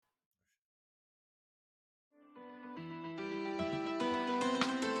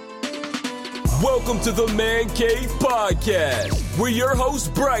Welcome to the MANCAVE podcast, where your hosts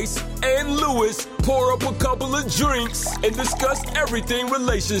Bryce and Lewis pour up a couple of drinks and discuss everything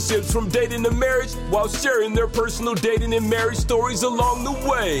relationships from dating to marriage while sharing their personal dating and marriage stories along the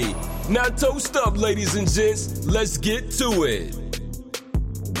way. Now toast up, ladies and gents. Let's get to it.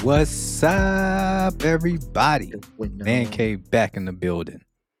 What's up, everybody? MANCAVE back in the building.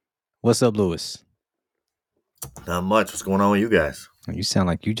 What's up, Lewis? Not much. What's going on with you guys? You sound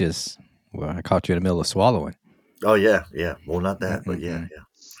like you just, I caught you in the middle of swallowing. Oh, yeah. Well, not that, but yeah.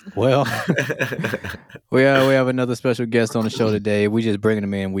 Well, we have another special guest on the show today. We just bringing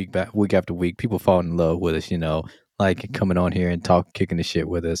them in week after week. People falling in love with us, like coming on here and kicking the shit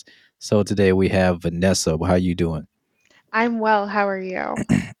with us. So today we have Vanessa. How you doing? I'm well. How are you?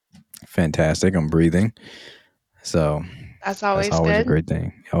 Fantastic. I'm breathing. So that's always a great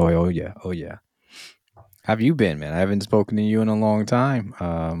thing. Oh yeah. How have you been, man? I haven't spoken to you in a long time.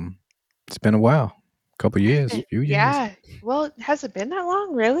 It's been a while. A couple years, few years. Yeah. Well, has it been that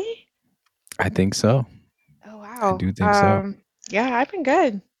long, really? I think so. Oh, wow. I do think so. Yeah, I've been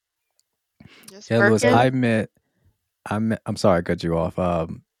good. Just Lewis, I'm sorry I cut you off.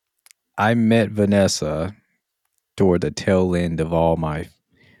 I met Vanessa toward the tail end of all my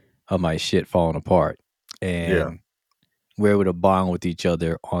shit falling apart. And we're able to bond with each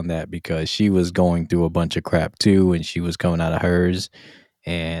other on that because she was going through a bunch of crap too, and she was coming out of hers,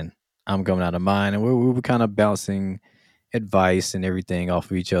 and I'm coming out of mine, and we were kind of bouncing advice and everything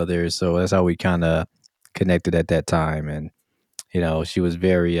off of each other. So that's how we kind of connected at that time. And she was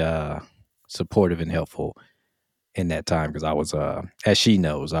very supportive and helpful in that time because I was, as she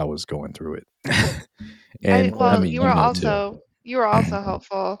knows, I was going through it. And you were also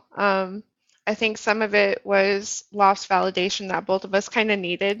helpful. I think some of it was lost validation that both of us kind of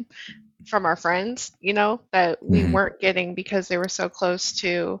needed from our friends, that we weren't getting because they were so close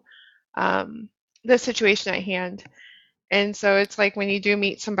to the situation at hand. And so it's like when you do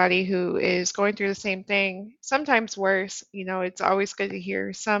meet somebody who is going through the same thing, sometimes worse, it's always good to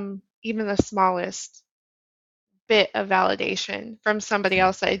hear even the smallest bit of validation from somebody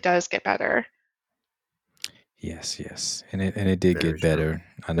else that it does get better. Yes. And it did get better.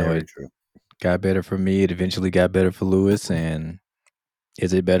 I know it got better for me. It eventually got better for Lewis. And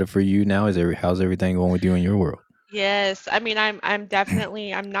is it better for you now? How's everything going with you in your world? Yes. I mean, I'm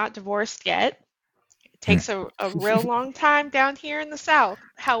not divorced yet. It takes a real long time down here in the South.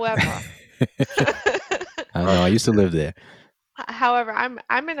 However, I know I used to live there. However,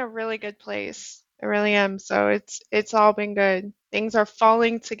 I'm in a really good place. I really am. So it's all been good. Things are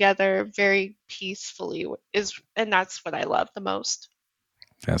falling together very peacefully, and that's what I love the most.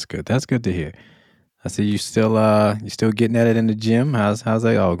 That's good. That's good to hear. I see you still getting at it in the gym. How's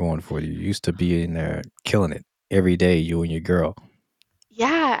that all going for you? You used to be in there killing it every day, you and your girl.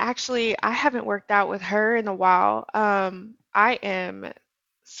 Yeah, actually, I haven't worked out with her in a while. I am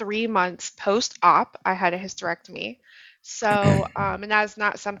 3 months post-op. I had a hysterectomy. So, and that's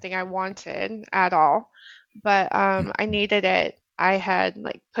not something I wanted at all, but I needed it. I had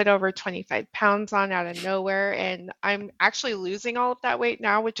put over 25 pounds on out of nowhere, and I'm actually losing all of that weight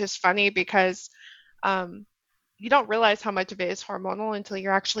now, which is funny because you don't realize how much of it is hormonal until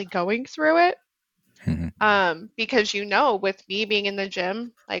you're actually going through it. Because with me being in the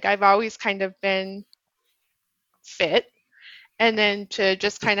gym, I've always kind of been fit, and then to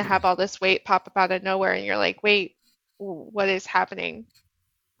just kind of have all this weight pop up out of nowhere, and you're like, wait, what is happening?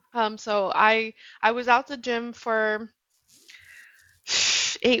 So I was out the gym for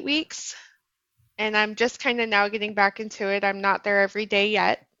 8 weeks, and I'm just kind of now getting back into it. I'm not there every day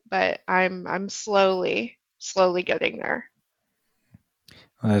yet, but I'm slowly getting there.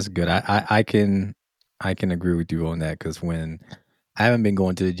 Well, that's good. I can agree with you on that because when I haven't been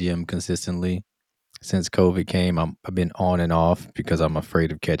going to the gym consistently since COVID came, I've been on and off because I'm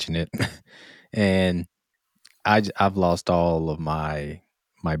afraid of catching it, and I've lost all of my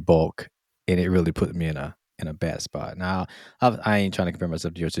bulk, and it really put me in a bad spot. Now I ain't trying to compare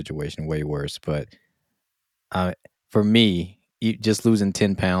myself to your situation, way worse, but for me, just losing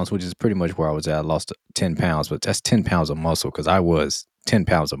 10 pounds, which is pretty much where I was at. I lost 10 pounds, but that's 10 pounds of muscle because I was 10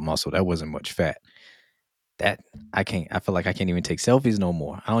 pounds of muscle. That wasn't much fat. That I feel like I can't even take selfies no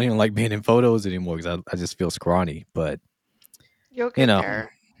more. I don't even like being in photos anymore because I just feel scrawny. But you'll get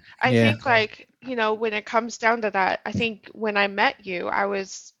there. I think when it comes down to that, I think when I met you, I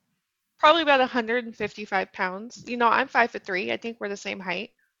was probably about 155 pounds. I'm 5'3". I think we're the same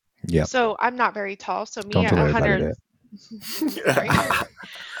height. Yeah. So I'm not very tall. So me don't at 100.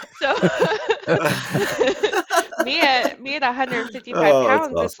 So me at 155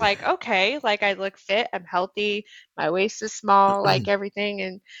 pounds, awesome. It's like, okay, I look fit, I'm healthy, my waist is small,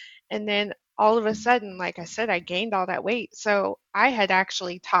 everything, and then all of a sudden, like I said, I gained all that weight. So I had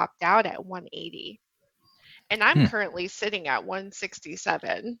actually topped out at 180. And I'm currently sitting at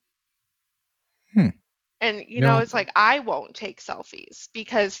 167. And, it's like I won't take selfies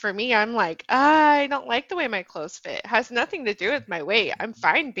because for me, I'm like, I don't like the way my clothes fit. It has nothing to do with my weight. I'm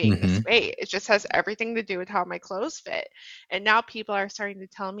fine being this weight. It just has everything to do with how my clothes fit. And now people are starting to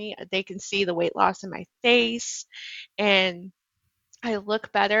tell me they can see the weight loss in my face and I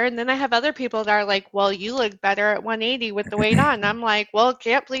look better. And then I have other people that are like, well, you look better at 180 with the weight on. And I'm like, well,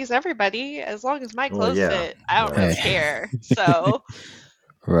 can't please everybody. As long as my Well, clothes yeah. fit, I don't really Right. care. So,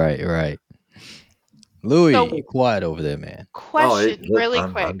 Right. Louis, so you quiet over there, man. question really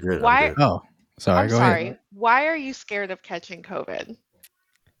I'm quick. good. I'm Why good. Oh, sorry. I'm Go ahead. sorry. Why are you scared of catching COVID?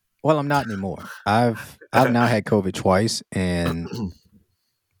 Well, I'm not anymore. I've now had COVID twice, and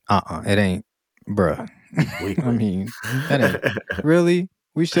it ain't, bruh. I Weakling. mean, that ain't really.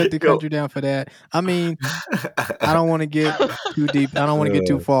 We shut the Go. country down for that. I mean, I don't want to get too deep. I don't want to get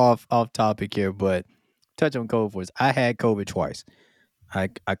too far off topic here, but touch on COVID for us. I had COVID twice.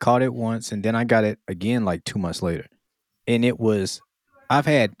 I caught it once, and then I got it again like 2 months later, and I've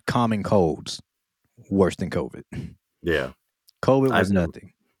had common colds worse than COVID. Yeah. COVID was I've never.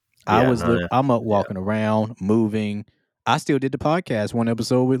 nothing. Yeah. I'm up Yeah. walking around, moving. I still did the podcast one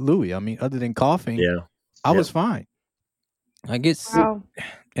episode with Louis. I mean, other than coughing, Yeah. I was fine. I get sick, Wow.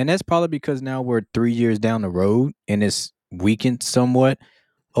 and that's probably because now we're 3 years down the road, and it's weakened somewhat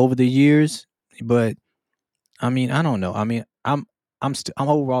over the years. But I mean, I don't know. I mean, I'm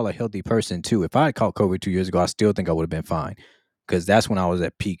overall a healthy person too. If I had caught COVID 2 years ago, I still think I would have been fine because that's when I was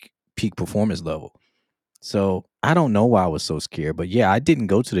at peak performance level. So I don't know why I was so scared, but yeah, I didn't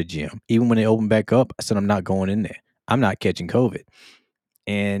go to the gym. Even when they opened back up, I said I'm not going in there. I'm not catching COVID.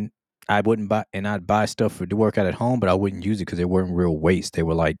 And I'd buy stuff to work out at home, but I wouldn't use it because they weren't real weights. They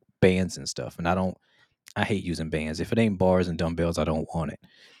were like bands and stuff. And I hate using bands. If it ain't bars and dumbbells, I don't want it.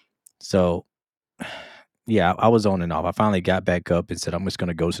 So yeah, I was on and off. I finally got back up and said I'm just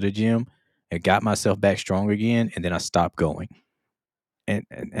gonna go to the gym and got myself back strong again, and then I stopped going.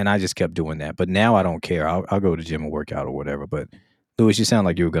 And I just kept doing that. But now I don't care. I'll go to the gym and work out or whatever. But Louis, you sound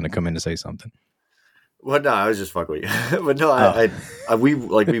like you were going to come in to say something. Well, no, I was just fucking with you. But no,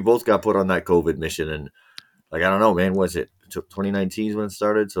 we both got put on that COVID mission, and like I don't know, man. Was it 2019 is when it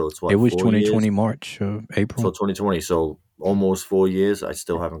started? So it's what, it was 4 2020 years? March, April. So 2020. So almost 4 years. I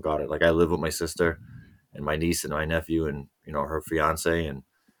still haven't got it. Like I live with my sister and my niece and my nephew and her fiance and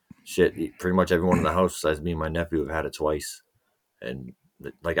shit. Pretty much everyone in the house besides me and my nephew have had it twice. And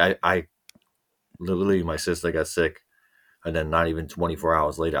like I literally my sister got sick, and then not even 24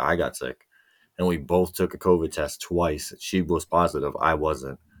 hours later I got sick, and we both took a COVID test twice. She was positive, I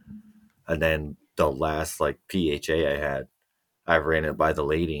wasn't. And then the last like PHA I ran it by the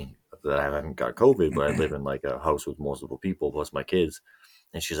lady that I haven't got COVID, but I live in like a house with multiple people plus my kids,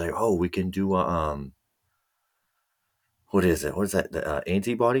 and she's like, "Oh, we can do a what is it? What is that? The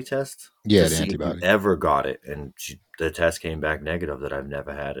antibody test Yeah, to the see if you antibody. ever got it." And the test came back negative that I've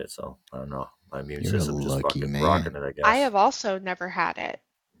never had it. So I don't know. My immune You're a system just lucky fucking man. rocking it, I guess. I have also never had it.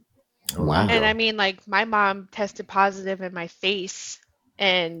 Oh, there you Wow. And go. I mean, like, my mom tested positive in my face,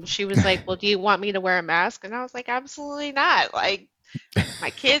 and she was like, well, do you want me to wear a mask? And I was like, absolutely not. Like,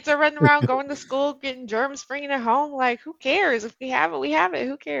 my kids are running around going to school, getting germs, bringing it home. Like, who cares? If we have it, we have it.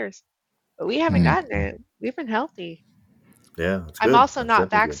 Who cares? But we haven't gotten it. We've been healthy. Yeah, it's I'm good. also That's not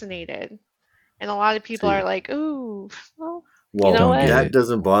definitely good. vaccinated. And a lot of people See, are like, ooh, well, you well, know Don't get what? that it.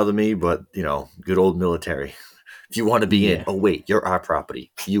 doesn't bother me, but good old military. If you want to be in, Yeah. oh wait, you're our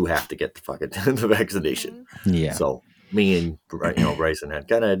property. You have to get the fucking the vaccination. Yeah. So me and Bryson had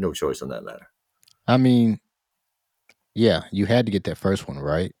no choice on that matter. I mean, yeah, you had to get that first one,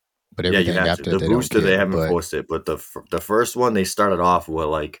 right? But Yeah, you everything have to. after The they don't booster they care. haven't But forced it, but the first one they started off with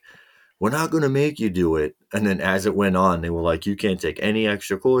like, we're not going to make you do it, and then as it went on, they were like, you can't take any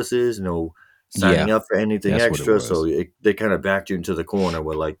extra courses, no signing yeah, up for anything that's what it extra. So was. they kind of backed you into the corner.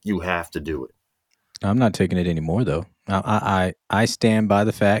 Where like you have to do it. I'm not taking it anymore, though. I stand by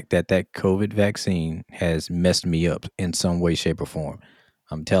the fact that COVID vaccine has messed me up in some way, shape, or form.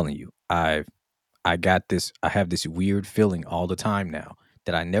 I'm telling you, I have this weird feeling all the time now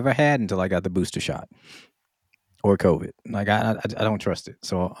that I never had until I got the booster shot or COVID. Like I don't trust it,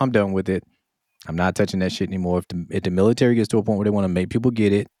 so I'm done with it. I'm not touching that shit anymore. If the military gets to a point where they want to make people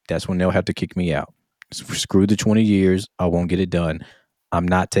get it, that's when they'll have to kick me out. Screw the 20 years. I won't get it done. I'm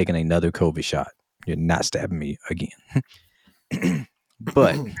not taking another COVID shot. You're not stabbing me again.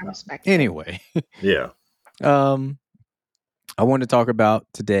 But I respect it. anyway, Yeah. I want to talk about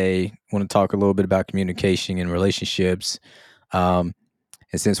today. Want to talk a little bit about communication and relationships. And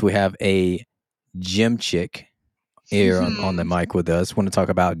since we have a gym chick here on the mic with us. Want to talk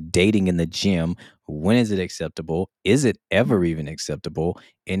about dating in the gym. When is it acceptable? Is it ever even acceptable?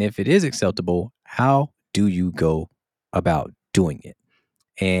 And if it is acceptable, how do you go about doing it?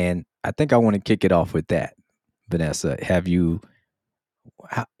 And I think I want to kick it off with that. Vanessa,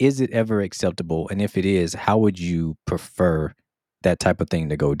 is it ever acceptable? And if it is, how would you prefer that type of thing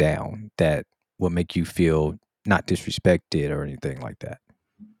to go down that would make you feel not disrespected or anything like that?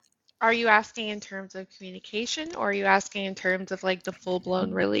 Are you asking in terms of communication or are you asking in terms of like the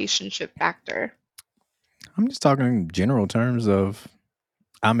full-blown relationship factor? I'm just talking in general terms of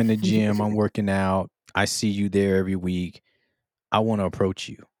I'm in the gym, I'm working out, I see you there every week. I want to approach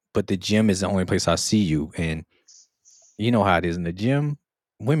you, but the gym is the only place I see you. And you know how it is in the gym.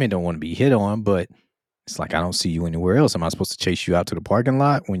 Women don't want to be hit on, but it's like I don't see you anywhere else. Am I supposed to chase you out to the parking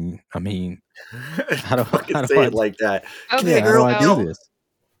lot I mean, Fucking how do say I it like that. Come here, yeah, Okay, how do girl. I do so Go. this?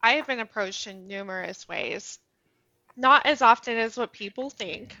 I have been approached in numerous ways. Not as often as what people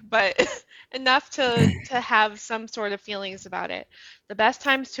think, but enough to have some sort of feelings about it. The best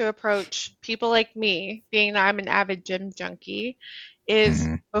times to approach people like me, being that I'm an avid gym junkie, is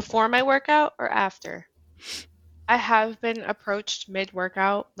Hmm. before my workout or after. I have been approached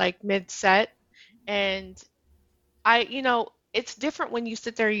mid-workout, like mid-set, and it's different when you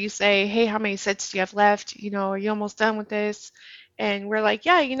sit there, you say, "Hey, how many sets do you have left? Are you almost done with this?" And we're like,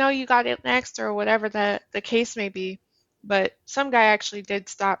 "Yeah, you got it next," or whatever the case may be. But some guy actually did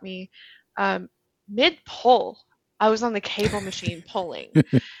stop me um, mid-pull. I was on the cable machine pulling,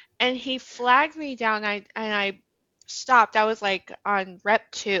 and he flagged me down. I stopped. I was like on rep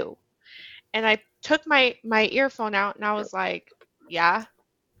 2, and I took my earphone out, and I was like, "Yeah."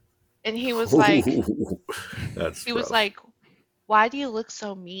 And he was like, Ooh, that's he was rough. like, "Why do you look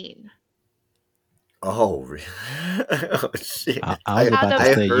so mean?" Oh, oh I, shit! I was I Out about to of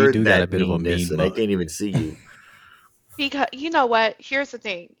I say you heard do got a that bit of a meanness, mean and I mug. can't even see you. Because you know what? Here's the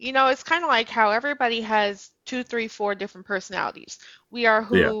thing. It's kind of like how everybody has two, three, four different personalities. We are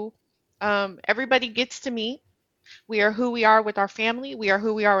Yeah, who everybody gets to meet. We are who we are with our family. We are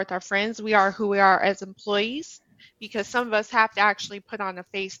who we are with our friends. We are who we are as employees. Because some of us have to actually put on a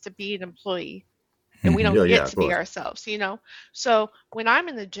face to be an employee, and we Hmm. don't yeah, yeah. get Of to be course. ourselves. So when I'm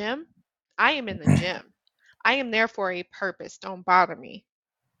in the gym, I am in the gym. I am there for a purpose. Don't bother me.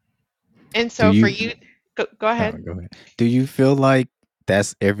 And Do so for you you, go oh, ahead. go ahead. Do you feel like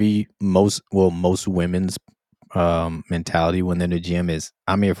that's most women's mentality when they're in the gym is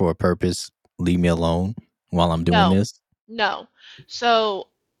I'm here for a purpose, leave me alone while I'm doing No, this? no. So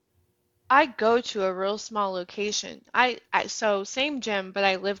I go to a real small location. So same gym, but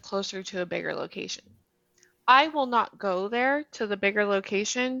I live closer to a bigger location. I will not go there to the bigger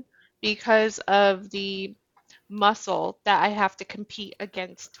location because of the muscle that I have to compete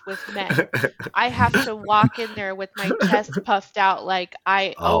against with men. I have to walk in there with my chest puffed out like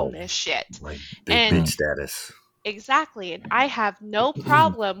I own Oh, this shit. like big And bitch Mm. status. exactly, and I have no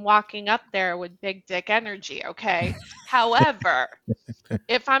problem walking up there with big dick energy, okay? However,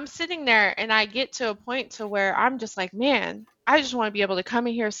 if I'm sitting there and I get to a point to where I'm just like, man, I just want to be able to come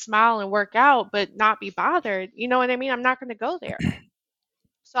in here, smile, and work out, but not be bothered. You know what I mean? I'm not going to go there.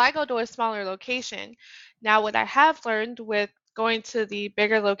 So I go to a smaller location. Now, what I have learned with going to the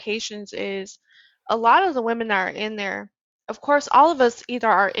bigger locations is a lot of the women that are in there, of course, all of us either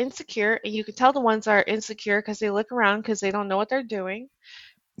are insecure, and you can tell the ones that are insecure because they look around because they don't know what they're doing.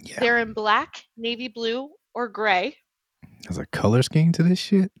 Yeah. They're in black, navy blue, or gray. There's a color scheme to this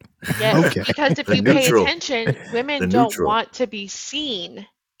shit. Yes, Okay. because if The you pay neutral, attention, women the don't neutral. want to be seen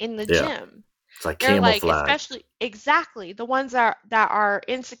in the Yeah, gym. it's like They're like, camouflage. especially exactly the ones that are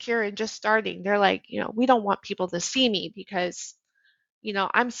insecure and just starting. They're like, we don't want people to see me because,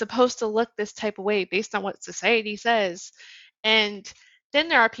 I'm supposed to look this type of way based on what society says. And then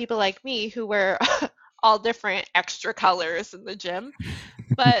there are people like me who wear all different extra colors in the gym.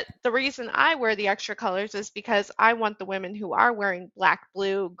 But the reason I wear the extra colors is because I want the women who are wearing black,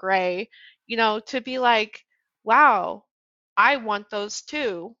 blue, gray, to be like, wow, I want those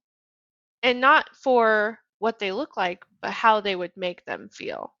too. And not for what they look like, but how they would make them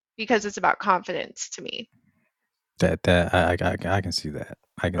feel. Because it's about confidence to me. That I can see that.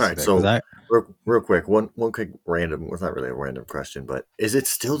 I can All see right, that because so I real quick, one quick random. Well, it's not really a random question, but is it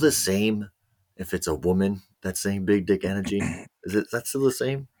still the same if it's a woman? That same big dick energy? Is it that still the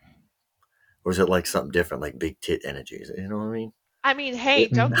same, or is it like something different, like big tit energy? You know what I mean? I mean, hey,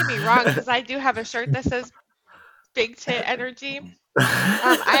 don't get me wrong, because I do have a shirt that says big tit energy.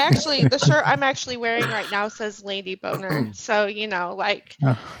 The shirt I'm actually wearing right now says Lady Boner. So, like,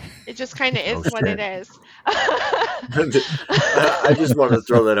 oh, it just kind of Oh is what it shit! is. I just wanted to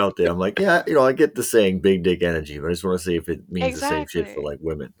throw that out there. I'm like, yeah, I get the saying "big dick energy," but I just want to see if it means the same shit for Exactly. like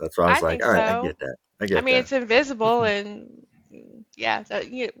women. That's why I was I like, think all right, I so. get that. I I get mean, that. it's invisible and yeah,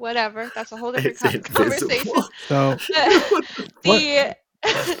 whatever. That's a whole different It's conversation. invisible. So But What the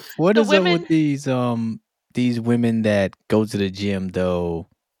what the what the is up with women. these women that go to the gym though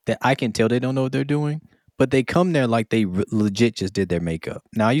that I can tell they don't know what they're doing, but they come there like they legit just did their makeup.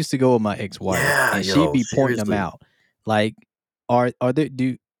 Now I used to go with my ex-wife Yeah, and she'd yo, be pointing them seriously. out. Like are there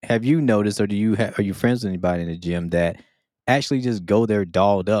do have you noticed or are you friends with anybody in the gym that actually just go there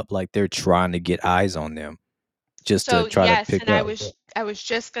dolled up like they're trying to get eyes on them just to So try to yes, pick and up? I was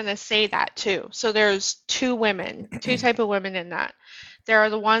just gonna say that too. So there's two type of women in that. There are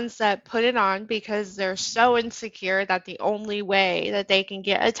the ones that put it on because they're so insecure that the only way that they can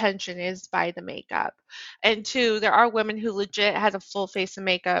get attention is by the makeup. And two, there are women who legit had a full face of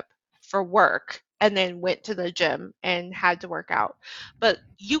makeup for work and then went to the gym and had to work out. But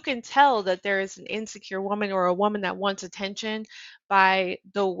you can tell that there is an insecure woman or a woman that wants attention by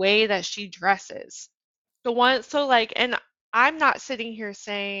the way that she dresses. The one so, like and I'm not sitting here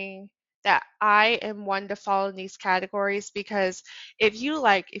saying that I am one to fall in these categories because if you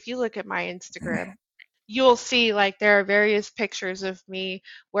look at my Instagram, you'll see, like, there are various pictures of me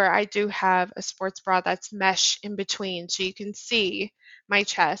where I do have a sports bra that's mesh in between, so you can see my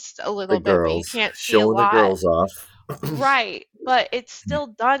chest a The little bit, but you girls can't see a showing the lot. girls off. Right, but it's still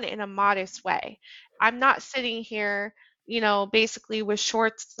done in a modest way. I'm not sitting here, basically with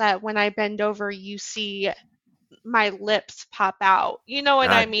shorts that when I bend over, you see my lips pop out. You know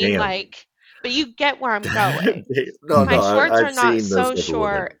what I God mean? damn. Like, but you get where I'm going. No, My no, shorts are I've not seen those so type of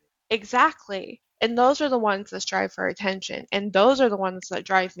women. short. Exactly. And those are the ones that strive for attention. And those are the ones that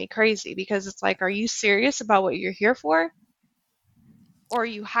drive me crazy because it's like, are you serious about what you're here for? Or are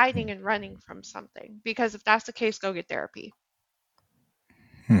you hiding and running from something? Because if that's the case, go get therapy.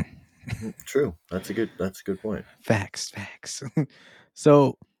 Hmm. True. That's a good point. Facts.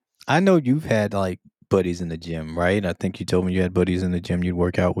 So I know you've had like buddies in the gym, right? I think you told me you had buddies in the gym you'd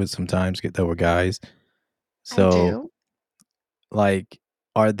work out with sometimes, get that were guys. I So do. like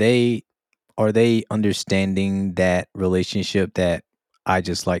are they understanding that relationship that I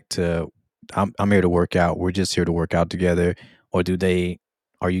just like to I'm here to work out. We're just here to work out together. Or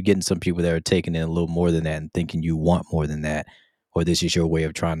are you getting some people that are taking it a little more than that and thinking you want more than that? Or this is your way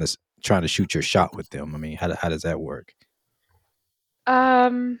of trying to shoot your shot with them? I mean, how does that work?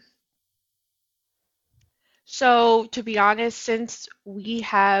 Um, So, to be honest, since we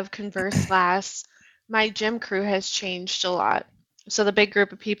have conversed last, my gym crew has changed a lot. So, the big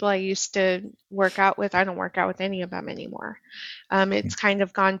group of people I used to work out with, I don't work out with any of them anymore. It's kind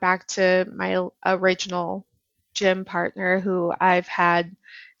of gone back to my original gym partner who I've had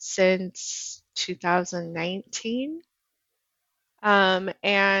since 2019. And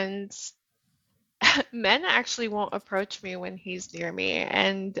men actually won't approach me when he's near me,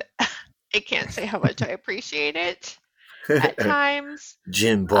 and I can't say how much I appreciate it at times.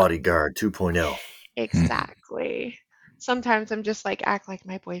 Gym Uh, bodyguard 2.0. exactly. Sometimes I'm just like, act like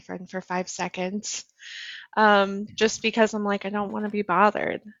my boyfriend for 5 seconds. Just because I'm like, I don't want to be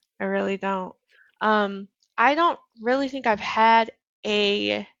bothered. I really don't. Um, I don't really think I've had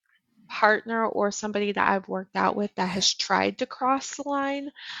a partner or somebody that I've worked out with that has tried to cross the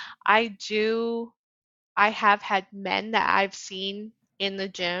line. I do I have had men that I've seen in the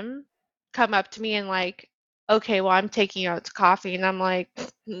gym come up to me and like, "Okay, well, I'm taking you out to coffee." And I'm like,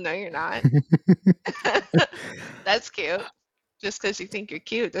 "No, you're not." That's cute. Just because you think you're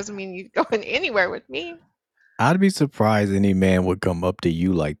cute doesn't mean you're going anywhere with me. I'd be surprised any man would come up to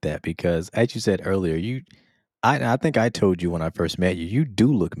you like that because, as you said earlier, I think I told you when I first met you, you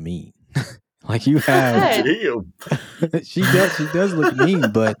do look mean. Like you have, Good. Damn. she does look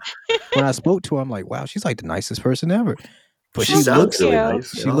mean. But when I spoke to her, I'm like, wow, she's like the nicest person ever. But She Well, thank sounds really you.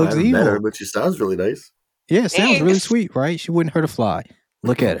 nice. she I looks haven't met her, evil. but she sounds really nice. Yeah, sounds really Thanks. sweet, right? She wouldn't hurt a fly.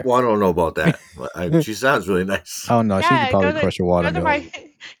 Look at her. Well, I don't know about that. But she sounds really nice. Oh no, she could Yeah, probably crush a go to watermelon. my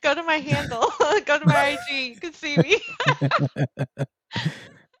go to my handle. Go to my IG. You can see me.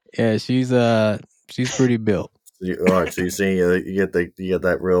 Yeah, she's pretty built. All right, so you're saying you get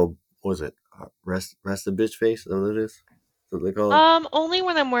that real, what was it, rest the bitch face? Is that what it is? Is that what they call it? Only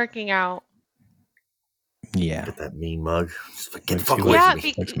when I'm working out. Yeah, Get that mean mug. Just like, get the looks she fuck away looks from Yeah,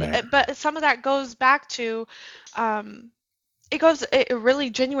 me. looks mad. but some of that goes back to, um, it really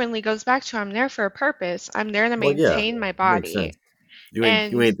genuinely goes back to I'm there for a purpose. I'm there to Well, yeah, maintain my makes body. sense. You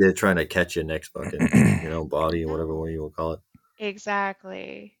And ain't there trying to catch your next fucking body or whatever no, one you want to call it.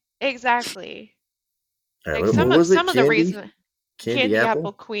 exactly. Exactly. Yeah, Like what was it? some of the Candy, reason candy Candy apple.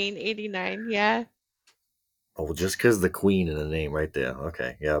 Apple Queen 89, yeah. Oh, well, just because the queen in the name right there.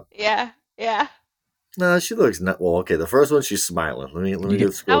 Okay, yep. Yeah, yeah. No, she looks not well. Okay, the first one she's smiling. Let me You, go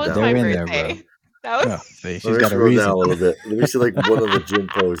That scroll was down a my they're little in bit. there, bro. birthday. That Oh, was see, Let she's me got a scroll down reason. a little bit. Let me see like one of the gym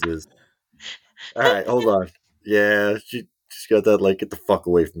poses. All right, hold on. Yeah, she's got that like get the fuck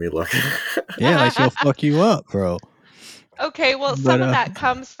away from me look. Yeah, like she'll fuck you up, bro. Okay, well, But some of that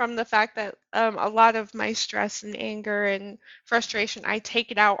comes from the fact that a lot of my stress and anger and frustration, I take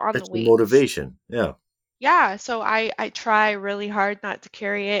it out on the It's your weights. motivation. Yeah. Yeah, so I try really hard not to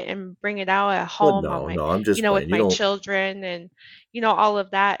carry it and bring it out at But home on no, my, no, I'm you just know, playing. with You my don't. children and all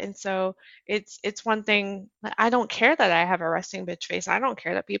of that. And so it's one thing that I don't care that I have a resting bitch face. I don't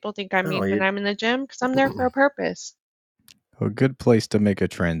care that people think I'm No, mean when you. I'm in the gym because I'm there for a purpose. a good place to make a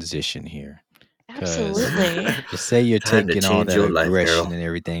transition here. Because Absolutely. just say you're Time to taking all change that your life, aggression girl. and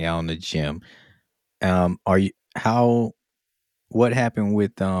everything out in the gym. Are you how what happened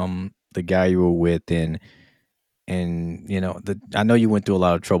with the guy you were with and I know you went through a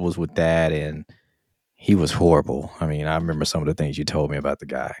lot of troubles with that and he was horrible. I mean, I remember some of the things you told me about the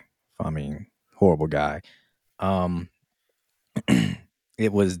guy. I mean, horrible guy. Um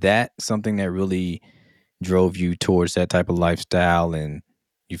it was that something that really drove you towards that type of lifestyle and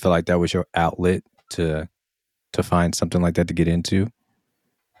you feel like that was your outlet to find something like that to get into?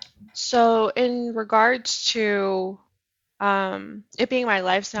 So in regards to it being my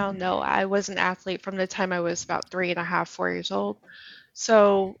lifestyle, no, I was an athlete from the time I was about 3.5, 4 years old.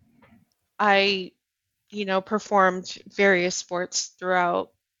 So I, performed various sports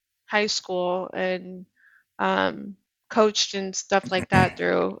throughout high school and um, coached and stuff like that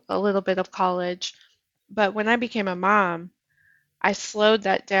through a little bit of college. But when I became a mom, I slowed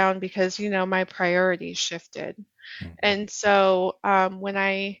that down because, my priorities shifted. Mhm. And so when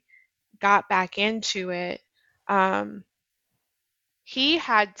I got back into it, um, he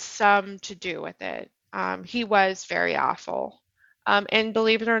had some to do with it. He was very awful. And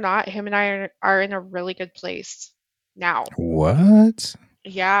believe it or not, him and I are in a really good place now. What?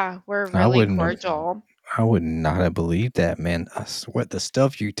 Yeah, we're I really wouldn't have. cordial. I would not have believed that, man. I swear, the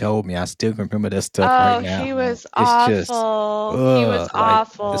stuff you told me, I still can remember that stuff right Oh, now. he was It's just, awful. He was like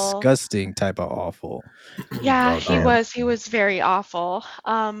awful. disgusting type of awful. Yeah, Oh he damn. was he was very awful.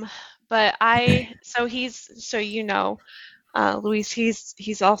 But Luis,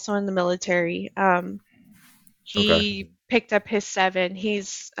 he's also in the military. Okay. He picked up his seven.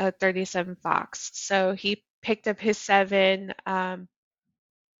 He's a 37 Fox. So he picked up his seven,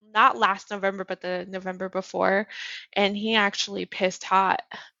 not last November, but the November before, and he actually pissed hot.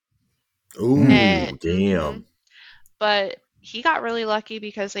 Mm. And Ooh, damn. but he got really lucky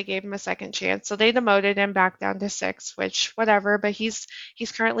because they gave him a second chance. So they demoted him back down to six, which whatever. But he's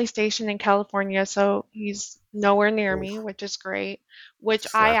currently stationed in California, so he's nowhere near Oof. me, which is great. Which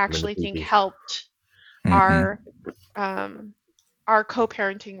I Slap him in the actually think pee. helped Mm-hmm. our um, our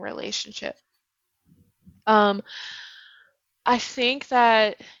co-parenting relationship. Um, I think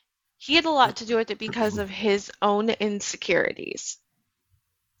that he had a lot to do with it because of his own insecurities.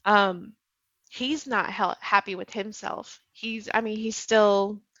 Um, he's not happy with himself. He's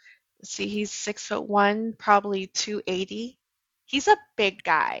still, let's see, he's 6'1", probably 280. He's a big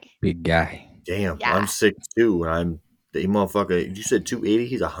guy. Big guy. Damn, I'm Yeah. 6'2", and I'm the motherfucker. You said 280.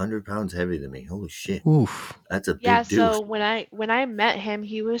 He's 100 pounds heavier than me. Holy shit, Oof. that's a Yeah, big so deuce. when I met him,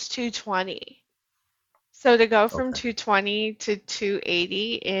 he was 220. So to go from Okay. 220 to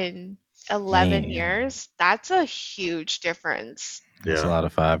 280 in 11 Man, years, that's a huge difference. that's a Yeah. lot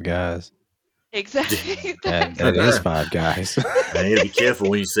of five guys. Exactly. That is five guys. I need to be careful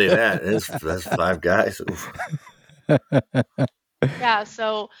when you say that. That's 5 guys. Oof. Yeah,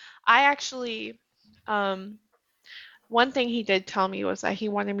 so I actually, um, one thing he did tell me was that he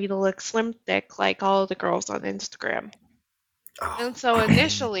wanted me to look slim thick like all of the girls on Instagram. Oh, And so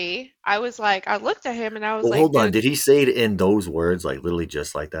initially, I looked at him and I was well, like, hold on. dude, Did he say it in those words, like literally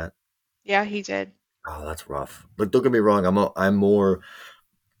just like that? yeah, he did. Oh, that's rough. But don't get me wrong. I'm more.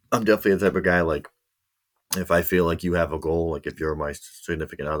 I'm definitely the type of guy like if I feel like you have a goal, like if you're my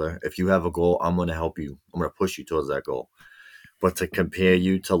significant other, if you have a goal, I'm gonna help you. I'm gonna push you towards that goal. But to compare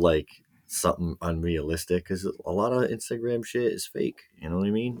you to like something unrealistic, because a lot of Instagram shit is fake. You know what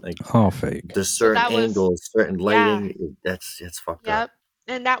I mean? Like All fake. there's So certain that was, angles, certain yeah, lighting. That's fucked up. yep.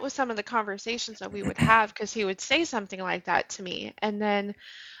 And that was some of the conversations that we would have because he would say something like that to me. And then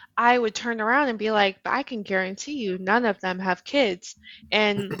I would turn around and be like, but I can guarantee you none of them have kids.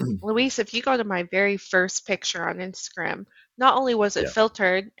 And Luis, if you go to my very first picture on Instagram, not only was it Yeah.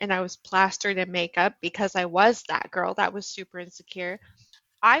 filtered and I was plastered in makeup because I was that girl that was super insecure,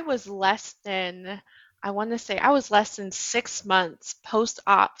 I was less than I want to say I was less than 6 months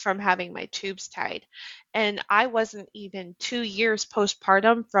post-op from having my tubes tied. And I wasn't even 2 years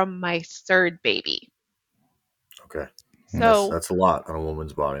postpartum from my third baby. Okay. Mm. That's So that's a lot on a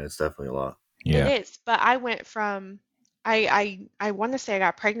woman's body. It's definitely a lot. it Yeah. is, but I went from I want to say I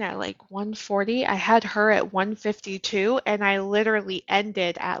got pregnant at like 140. I had her at 152, and I literally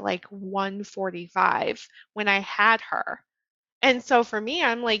ended at like 145 when I had her. And so for me,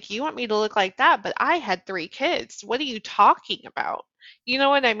 I'm like, you want me to look like that, but I had 3 kids. What are you talking about? You know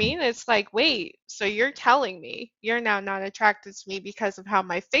what I mean? It's like, wait, so you're telling me you're now not attracted to me because of how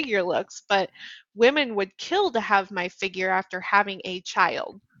my figure looks, but women would kill to have my figure after having a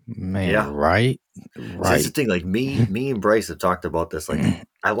child. Man, Yeah. right? See, that's the Right. thing. Like me and Bryce have talked about this. Like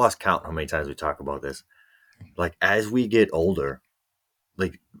I lost count how many times we talk about this. Like as we get older,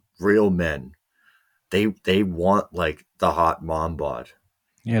 like real men, they want like the hot mom bod.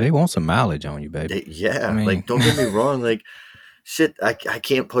 Yeah, they want some mileage on you, baby. I Yeah, mean, like don't get me wrong. Like shit, I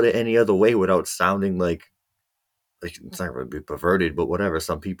can't put it any other way without sounding like it's not going to be perverted, but whatever.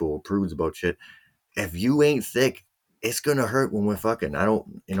 Some people are prudes about shit. If you ain't thick, it's gonna hurt when we're fucking. I don't,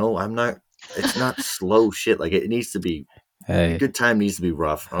 I'm not. It's not slow shit. Like it needs to be. A hey, good time needs to be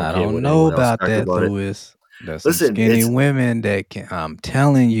rough. I don't I care don't what know anyone else about talks that, about it. Lewis. There's some Listen, skinny women that can. I'm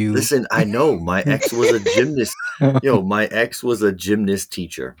telling you. listen. I know my ex was a gymnast. My ex was a gymnast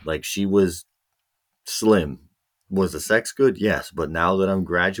teacher. Like she was slim. Was the sex good? Yes, but now that I'm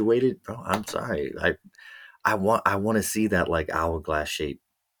graduated, bro, I'm sorry. I want to see that like hourglass shape.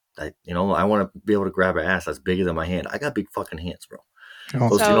 I want to be able to grab an ass that's bigger than my hand. I got big fucking hands, bro. Oh,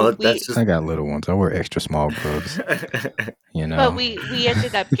 So So that's we just. I got little ones. I wear extra small gloves. You But know. we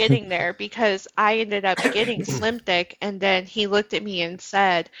ended up getting there because I ended up getting slim thick, and then he looked at me and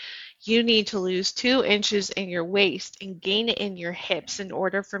said, "You need to lose 2 inches in your waist and gain it in your hips in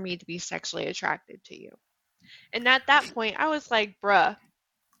order for me to be sexually attracted to you." And at that point, I was like, "Bruh,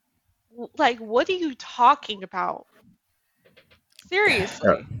 like, what are you talking about? Yeah.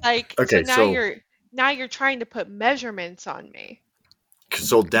 Seriously." Like, so Okay, now you're trying to put measurements on me.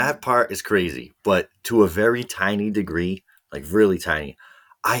 so that part is crazy, but to a very tiny degree, like really tiny,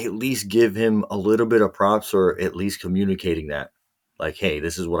 I at least give him a little bit of props or at least communicating that, like, hey,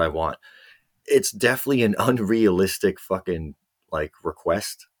 this is what I want. It's definitely an unrealistic fucking like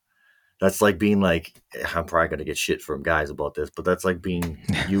request. That's like being like, I'm probably gonna get shit from guys about this, but that's like being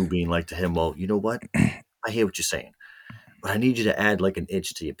like to him, well, you know what? I hear what you're saying, but I need you to add like an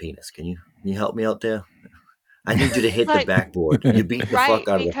inch to your penis. Can you help me out there? I need you to hit the But backboard. You're beating the fuck right,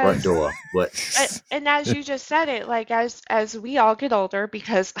 out of the front because door, but and as you just said it, like as we all get older,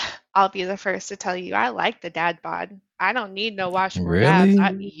 because I'll be the first to tell you, I like the dad bod. I don't need no washable dabs.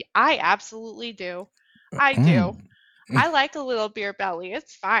 Really? I absolutely do. I do. Mm. I like a little beer belly.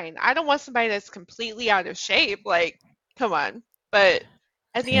 It's fine. I don't want somebody that's completely out of shape. Like, come on. But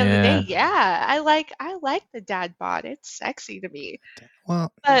at the end of the day, Yeah. yeah, I like the dad bod. It's sexy to me.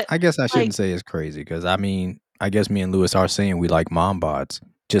 Well, But I guess I shouldn't like say it's crazy because I mean, I guess me and Lewis are saying we like mom bods.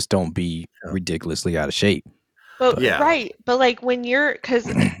 Just don't be ridiculously out of shape. But But yeah. right, but like when you're,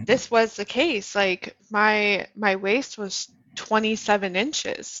 because this was the case, like my waist was 27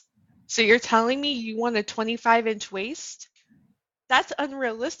 inches. So you're telling me you want a 25-inch waist? That's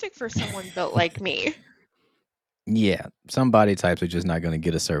unrealistic for someone built like me. yeah, some body types are just not going to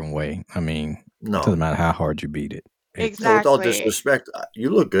get a certain way. I mean, doesn't No. matter how hard you beat it. It's With all Exactly. disrespect, you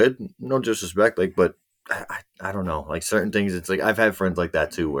look good. No disrespect, like, but I don't know. Like certain things, it's like I've had friends like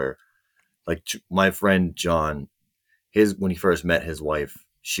that too, where like my friend John, his when he first met his wife,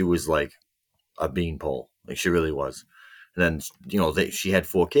 she was like a beanpole, like she really was. And then she had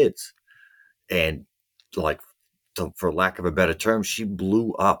 4 kids, and like for lack of a better term, she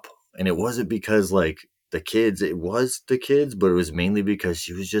blew up. And it wasn't because like it was the kids, but it was mainly because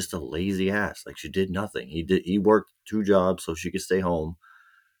she was just a lazy ass. Like she did nothing. He worked 2 jobs so she could stay home,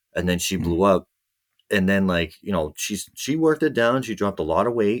 and then she blew up. And then like, she worked it down. She dropped a lot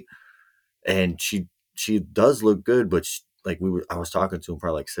of weight, and she does look good, but like I was talking to him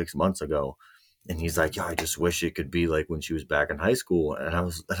probably like 6 months ago, and he's like, "Yeah, I just wish it could be like when she was back in high school." And I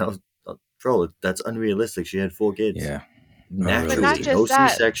was, bro, that's unrealistic. She had 4 kids yeah, But not naturally, unrealistic. no just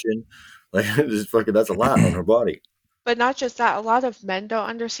that, C-section. Like just fucking, that's a lot on her body. but not just that, a lot of men don't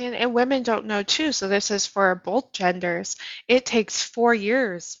understand and women don't know too. So this is for both genders. It takes 4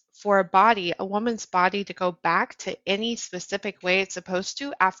 years for a woman's body to go back to any specific way it's supposed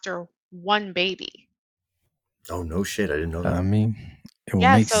to after one baby. Oh no shit, I didn't know I that. mean, it will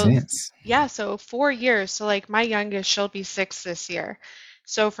Yeah, make so sense. yeah, so 4 years. So like my youngest, she'll be 6 this year.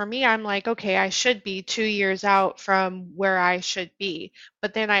 So for me, I'm like, okay, I should be 2 years out from where I should be.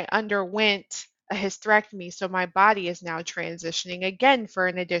 But then I underwent a hysterectomy. So my body is now transitioning again for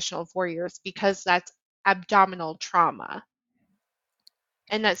an additional 4 years because that's abdominal trauma.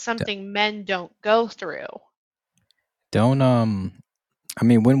 And that's something men don't go through. Don't I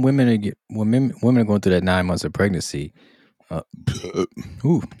mean, when women are going through that 9 months of pregnancy,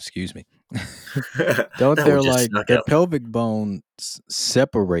 excuse me. Don't That their one just snuck their out. pelvic bones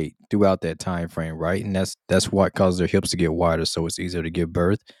separate throughout that time frame, right? And that's what causes their hips to get wider, so it's easier to give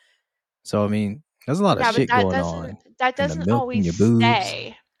birth. So I mean, there's a lot of Yeah, but shit going on that in the doesn't milk in always your boobs.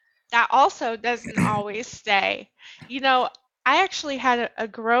 stay. That also doesn't always stay. You know, I actually had a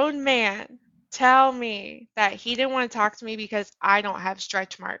grown man tell me that he didn't want to talk to me because I don't have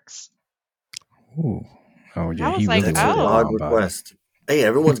stretch marks. Ooh. Oh And yeah, I he was like, really That's an wanted a odd "Oh." mom body. request. Hey,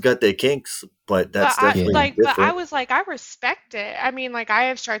 everyone's got their kinks, but But that's definitely but I different. was like, I respect it. I mean, like I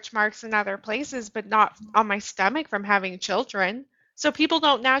have stretch marks in other places, but not on my stomach from having children. So people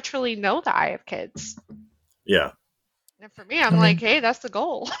don't naturally know that I have kids. Yeah. And for me, I'm I like, mean, hey, that's the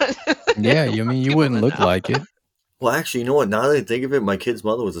goal. yeah, I you want mean you people wouldn't to look know. like it. Well, actually, you know what? Now that I think of it, my kid's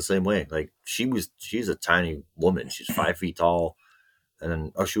mother was the same way. Like she's a tiny woman. She's 5 feet tall, and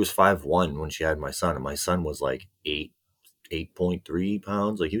then she was 5'1" when she had my son, and my son was like 8.3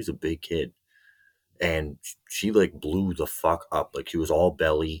 pounds. Like he was a big kid, and she like blew the fuck up. Like he was all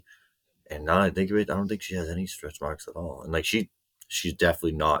belly. And now that I think of it, I don't think she has any stretch marks at all. And like she's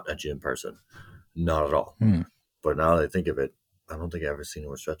definitely not a gym person, not at all. Hmm. But now that I think of it, I don't think I've ever seen her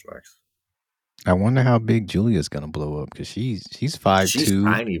with stretch marks. I wonder how big Julia's gonna blow up because she's She's 5'2",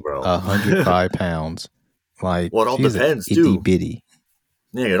 tiny, bro. 105 pounds. Like Well, it all she's a depends itty too. bitty.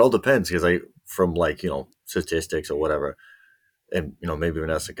 Yeah, it all depends because from like statistics or whatever, and maybe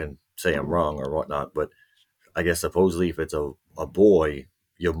Vanessa can say I'm wrong or whatnot, but I guess supposedly if it's a boy,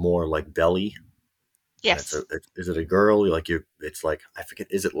 you're more like belly, and Yes. is it a girl? Like it's like I forget.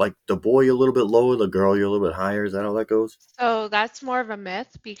 Is it like the boy a little bit lower, the girl you're a little bit higher? Is that how that goes? So that's more of a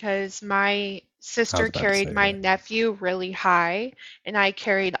myth because my I was sister about to carried say my that. nephew really high, and I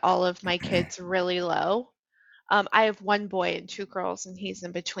carried all of my kids really low. I have one boy and two girls, and he's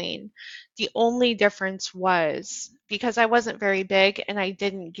in between. The only difference was because I wasn't very big and I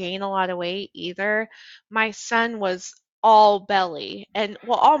didn't gain a lot of weight either, my son was all belly. And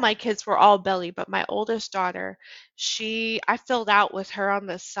well, all my kids were all belly, but my oldest daughter, I filled out with her on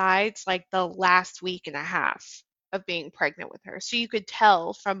the sides like the last week and a half of being pregnant with her. So you could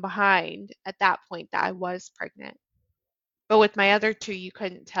tell from behind at that point that I was pregnant. But with my other two, you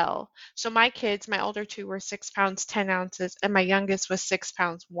couldn't tell. So my kids, my older two were 6 pounds, 10 ounces, and my youngest was 6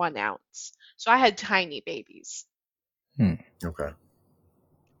 pounds, 1 ounce. So I had tiny babies. Hmm. Okay.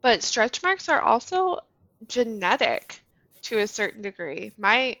 But stretch marks are also genetic to a certain degree.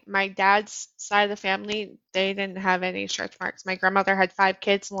 My dad's side of the family, they didn't have any stretch marks. My grandmother had 5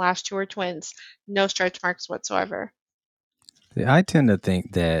 kids, and the last two were twins. No stretch marks whatsoever. See, I tend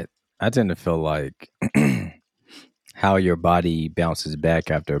to feel like how your body bounces back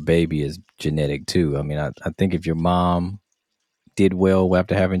after a baby is genetic too. I mean, I think if your mom did well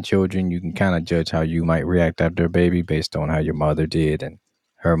after having children, you can kind of judge how you might react after a baby based on how your mother did and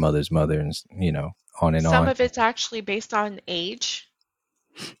her mother's mother, and on and Some on. of it's actually based on age.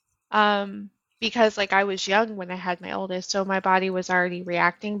 Um, because like I was young when I had my oldest, so my body was already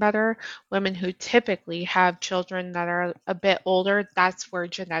reacting better. Women who typically have children that are a bit older, that's where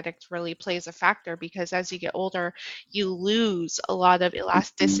genetics really plays a factor because as you get older, you lose a lot of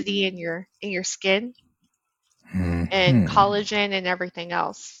elasticity in your skin and Hmm. collagen and everything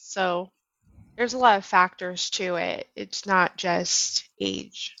else. So there's a lot of factors to it. It's not just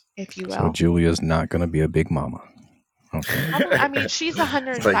age, if you So will. Julia's not gonna be a big mama. Okay. Probably, I mean, she's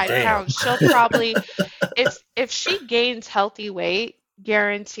It's like 105 damn. pounds. She'll probably, if she gains healthy weight,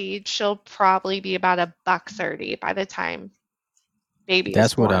 guaranteed, she'll probably be about a buck 30 by the time baby is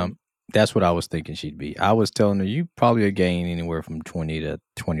That's what born. that's what I was thinking she'd be. I was telling her you probably gain anywhere from 20 to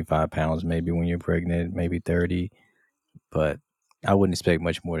 25 pounds maybe when you're pregnant, maybe 30, but I wouldn't expect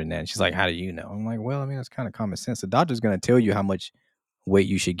much more than that. And she's like, how do you know? I'm like, well, I mean, that's kind of common sense. The doctor's going to tell you how much weight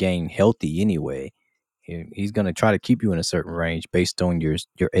you should gain healthy anyway. He's going to try to keep you in a certain range based on your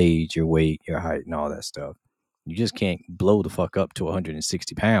age, your weight, your height, and all that stuff. You just can't blow the fuck up to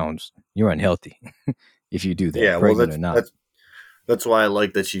 160 pounds. You're unhealthy if you do that, Yeah, well, pregnant that's or not. that's that's why I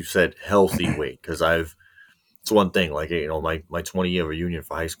like that you said healthy weight because it's one thing like my 20-year reunion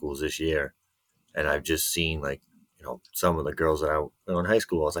for high school is this year, and I've just seen like some of the girls that in high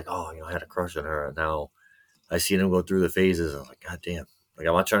school I was like, oh, I had a crush on her, and now I see them go through the phases. I was like, god damn, like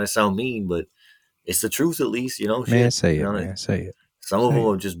I'm not trying to sound mean, but it's the truth at least, Man, shit, say it, man. Say it. some of Say them it.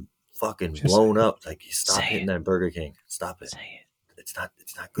 are just fucking Just say blown it. up. Like, stop Say hitting it. that Burger King, stop it. Say it. It's not good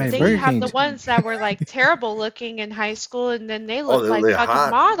Man, for Then you Burger you. have King. the ones that were like terrible looking in high school and then they Oh, look like they're fucking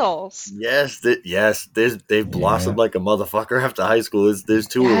hot. models. Yes, they've Yeah. blossomed like a motherfucker after high school. There's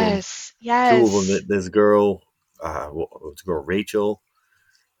two of them. Yes, Two of them. yes. This girl, what's the girl Rachel,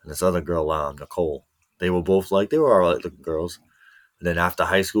 and this other girl, Nicole. They were both like they were all right looking girls. And then after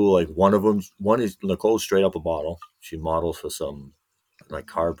high school, like one is Nicole's straight up a model. She models for some like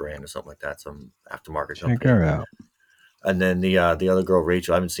car brand or something like that, some aftermarket Check company. her out. And then the other girl,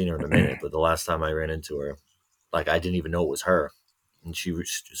 Rachel, I haven't seen her in a minute, but the last time I ran into her, like I didn't even know it was her. And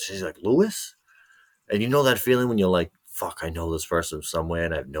she's like, Lewis? And you know that feeling when you're like, fuck, I know this person somewhere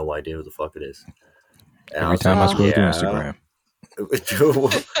and I have no idea who the fuck it is. And I Every was time like, I Oh. scroll through yeah. Instagram.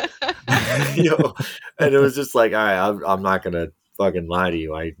 You know, and it was just like, all right, I'm not going to fucking lie to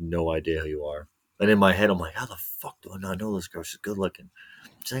you. I have no idea who you are. And in my head, I'm like, how the fuck do I not know this girl? She's good looking.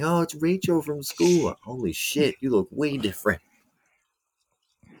 She's like, oh, it's Rachel from school. Holy shit, you look way different.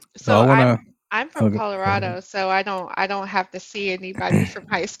 So I So wanna. I'm from Okay, go ahead. Colorado, so I don't have to see anybody from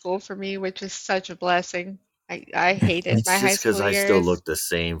high school for me, which is such a blessing. I hated It's my high just because school I still years. look the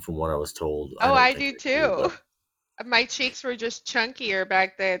same from what I was told. I Oh, don't I think do I do, too. but My cheeks were just chunkier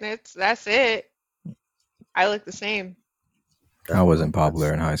back then. That's it. I look the same. I wasn't well, popular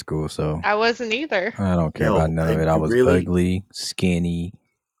that's in high school, so I wasn't either. I don't care about yo, none of it. and I you was really ugly, skinny,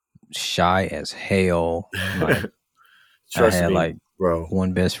 shy as hell. Like I trust had me, like bro.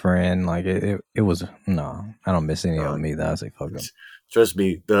 one best friend. Like it was no. I don't miss any of Uh, them either. I say fuck them. Trust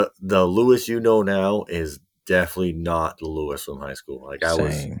me, the Lewis you know now is definitely not the Lewis from high school. Like I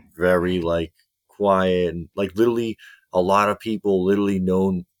was Same, very like quiet and like literally a lot of people literally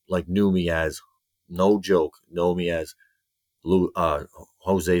knew me as no joke, know me as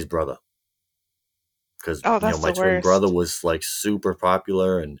Jose's brother because Oh, you know that's my the twin brother worst. was like super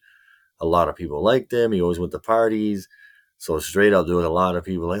popular and a lot of people liked him. He always went to parties. So straight up, there was a lot of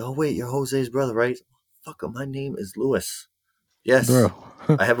people like, "Oh wait, you're Jose's brother, right?" Fuck, my name is Lewis. Yes, bro.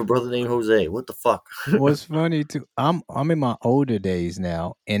 I have a brother named Jose. What the fuck? What's funny too? I'm in my older days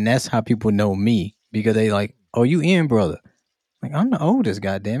now, and that's how people know me because they like, oh, you in brother? Like I'm the oldest.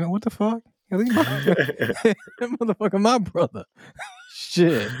 Goddamn it! What the fuck? That motherfucker, my brother.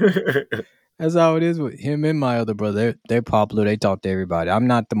 Shit. That's how it is with him and my other brother. They're popular. They talk to everybody. I'm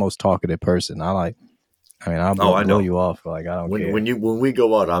not the most talkative person. I mean, I'll Oh, I blow know. you off. Like I don't care. When we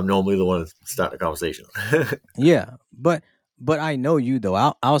go out, I'm normally the one starting the conversation. Yeah, but I know you though.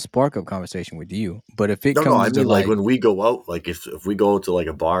 I'll spark up conversation with you. But if it No, I comes to mean like like, when we go out, like if we go to like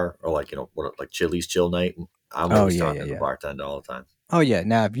a bar or like like Chili's chill night, I'm oh always yeah, yeah, talking to the yeah. bartender all the time. Oh yeah.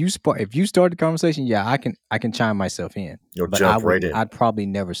 Now if you start the conversation, yeah, I can chime myself in. You'll But I jump right wouldn't. in. I'd probably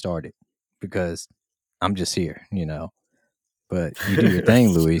never start it because I'm just here. But you do your thing,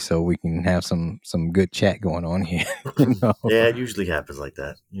 Louis, so we can have some good chat going on here. you know. Yeah, it usually happens like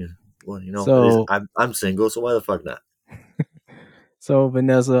that. Yeah. Well, it is. So I'm single, so why the fuck not? so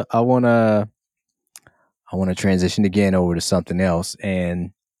Vanessa, I wanna transition again over to something else,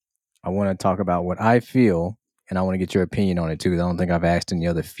 and I want to talk about what I feel, and I want to get your opinion on it too. I don't think I've asked any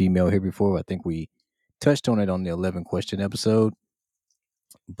other female here before. I think we touched on it on the 11 question episode,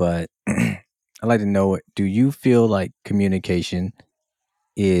 but I'd like to know, do you feel like communication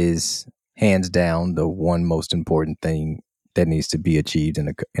is hands down the one most important thing that needs to be achieved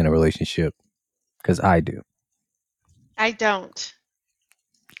in a relationship? Because I do. I don't.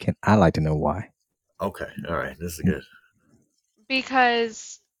 I like to know why. Okay, all right, this is good.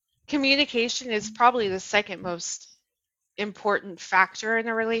 Because communication is probably the second most important factor in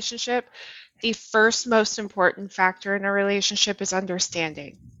a relationship. The first most important factor in a relationship is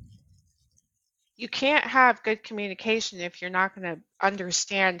understanding. You can't have good communication if you're not going to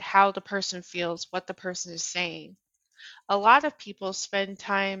understand how the person feels, what the person is saying. A lot of people spend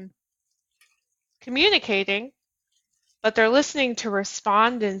time communicating, but they're listening to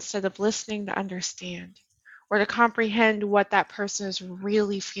respond instead of listening to understand or to comprehend what that person is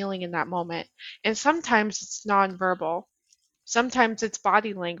really feeling in that moment. And sometimes it's nonverbal, sometimes it's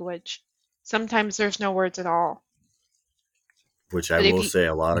body language, sometimes there's no words at all. Which I But if will you, say,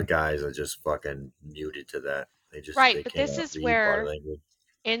 a lot of guys are just fucking muted to that. right, They but this cannot is read body where, language.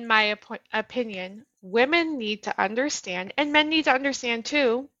 in my opinion, women need to understand, and men need to understand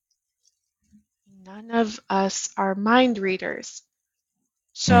too, none of us are mind readers.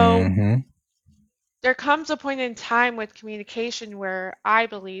 So Mm-hmm. there comes a point in time with communication where I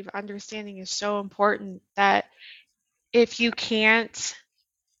believe understanding is so important that if you can't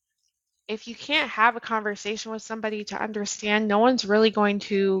if you can't have a conversation with somebody to understand, no one's really going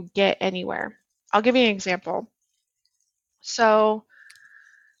to get anywhere. I'll give you an example. So,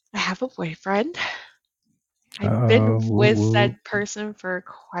 I have a boyfriend I've been Woo with woo. said person for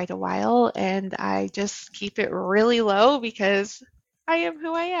quite a while, and I just keep it really low because I am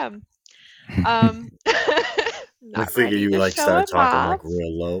who I am. Um, I not figure ready you to like show start him talking like off.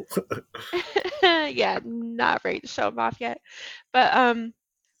 real low. Yeah, not ready to show him off yet. But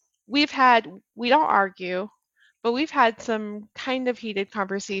we don't argue, but we've had some kind of heated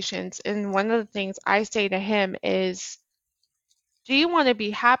conversations, and one of the things I say to him is, do you want to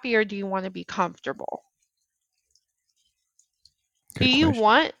be happy or do you want to be comfortable? Do Good you question.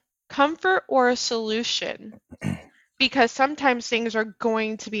 want comfort or a solution? Because sometimes things are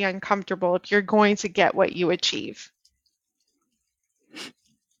going to be uncomfortable if you're going to get what you achieve.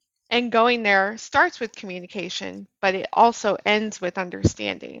 And going there starts with communication, but it also ends with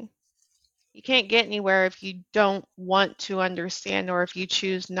understanding. You can't get anywhere if you don't want to understand or if you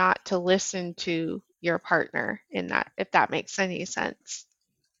choose not to listen to your partner in that, if that makes any sense.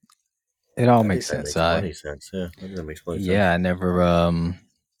 It all I makes think that sense. makes plenty sense. Yeah, I think that makes plenty sense. Yeah, I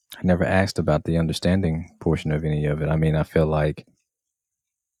never asked about the understanding portion of any of it. I mean, I feel like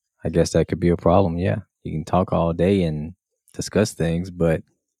I guess that could be a problem. Yeah. You can talk all day and discuss things, but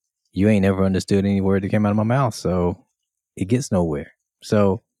you ain't never understood any word that came out of my mouth, so it gets nowhere.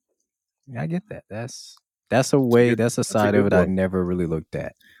 So I get that. That's a way. That's a That's a side of good it I one. never really looked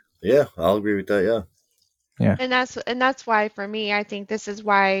at. Yeah, I'll agree with that. Yeah. Yeah. And that's why for me, I think this is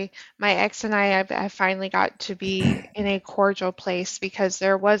why my ex and I have finally got to be in a cordial place because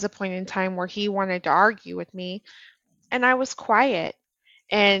there was a point in time where he wanted to argue with me and I was quiet.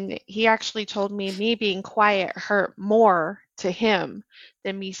 And he actually told me being quiet hurt more to him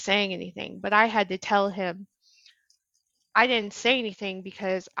than me saying anything. But I had to tell him I didn't say anything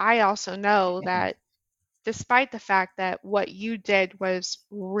because I also know that despite the fact that what you did was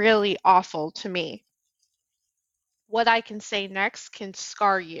really awful to me, what I can say next can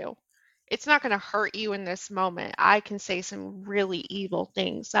scar you. It's not going to hurt you in this moment. I can say some really evil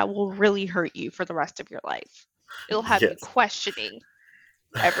things that will really hurt you for the rest of your life. It'll have you Yes. questioning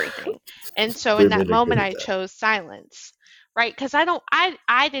everything. And so in that Women are good moment at I that. chose silence, right? Because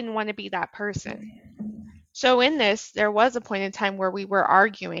I didn't want to be that person. So in this, there was a point in time where we were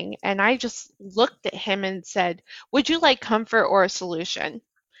arguing, and I just looked at him and said, would you like comfort or a solution?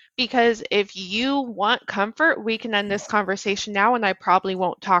 Because if you want comfort, we can end this conversation now, and I probably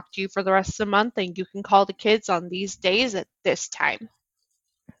won't talk to you for the rest of the month, and you can call the kids on these days at this time.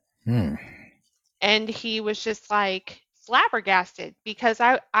 Hmm. And he was just like flabbergasted because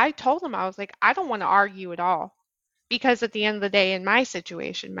I told him, I was like, I don't want to argue at all. Because at the end of the day, in my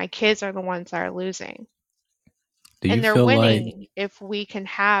situation, my kids are the ones that are losing. Do you And they're feel like winning if we can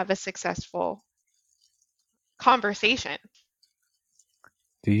have a successful conversation.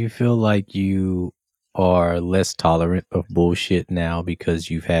 do you feel like you are less tolerant of bullshit now because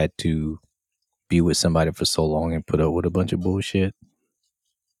you've had to be with somebody for so long and put up with a bunch of bullshit?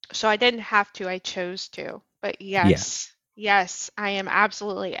 So I didn't have to, I chose to. But Yeah. yes, I am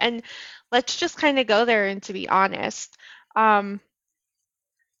absolutely. And let's just kind of go there and to be honest. Um,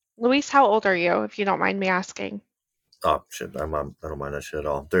 Luis, how old are you, if you don't mind me asking? Oh shit, I don't mind that shit at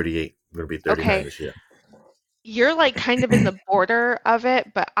all. 38. I'm gonna be 39 Okay, this year. you're like kind of in the border of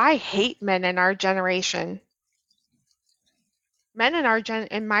it, but I hate men in our generation. Men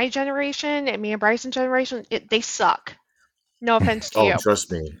in my generation, and me and Bryson's generation, they suck. No offense to Oh, you,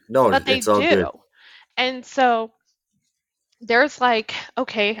 trust me. No, but they it's all do. good. And so there's like,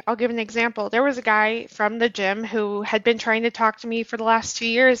 okay, I'll give an example. There was a guy from the gym who had been trying to talk to me for the last 2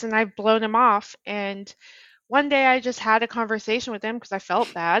 years, and I've blown him off. And one day I just had a conversation with him because I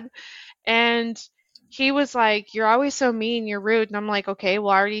felt bad. And he was like, "You're always so mean, you're rude." And I'm like, "Okay,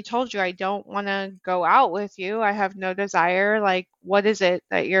 well, I already told you I don't want to go out with you. I have no desire. Like, what is it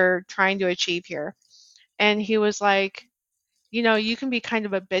that you're trying to achieve here?" And he was like, "You can be kind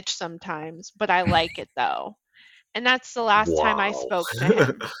of a bitch sometimes, but I like it though." And that's the last time I Wow. spoke to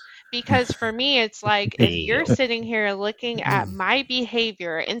him. Because for me, it's like if you're Damn. sitting here looking at my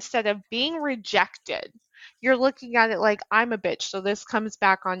behavior instead of being rejected, you're looking at it like I'm a bitch, so this comes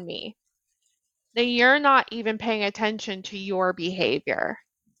back on me. Then you're not even paying attention to your behavior.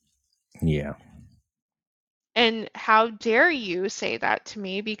 Yeah. And how dare you say that to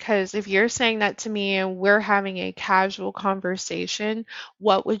me? Because if you're saying that to me and we're having a casual conversation,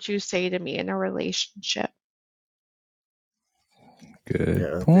 what would you say to me in a relationship? Good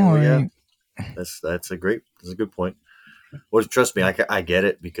Yeah. Well, yeah. point. That's a good point. Well, trust me, I get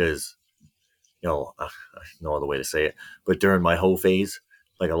it because no other way to say it. But during my whole phase,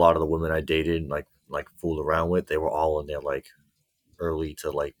 like a lot of the women I dated, like fooled around with, they were all in their like early to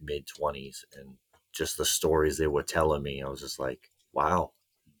like mid 20s, and just the stories they were telling me, I was just like, wow.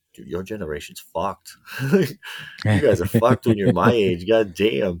 dude, your generation's fucked. You guys are fucked when you're my age. God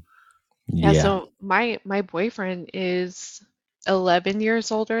damn. Yeah, Yeah. so my boyfriend is 11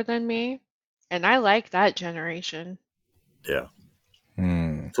 years older than me, and I like that generation. Yeah.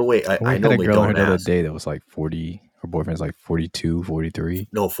 Mm. So wait, I We had a normally girl don't here the other ask. day that was like 40. Her boyfriend's like 42, 43.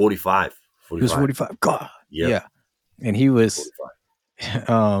 No, 45. He was 45. 45. God. Yep. Yeah. And he was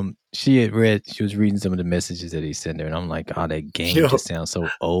 45. she was reading some of the messages that he sent her, and I'm like, oh, that game Yo, just sounds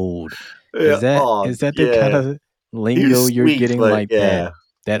so old. yeah. Oh, Is that the kind yeah. of He lingo was you're sweet, getting, but like yeah.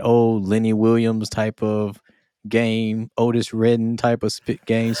 that old Lenny Williams type of game, Otis Redden type of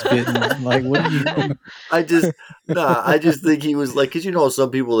game spitting? Like, what are you? I just I just think he was like, because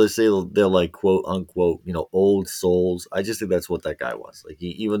some people that say they're like quote unquote, old souls. I just think that's what that guy was. Like,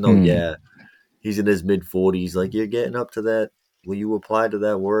 even though, Hmm. yeah, he's in his mid 40s, like you're getting up to that. When you apply to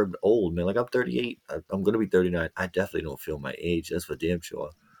that word old, man, like I'm 38, I'm gonna be 39. I definitely don't feel my age. That's for damn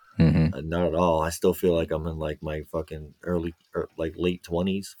sure. Hmm. Not at all. I still feel like I'm in like my fucking early, like late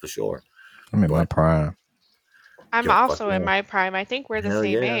 20s for sure. I'm in my But prime. I'm yo, fuck also in yeah, my prime. I think we're the hell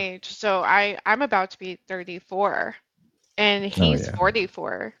same yeah. age. So I'm about to be 34 and Oh he's yeah.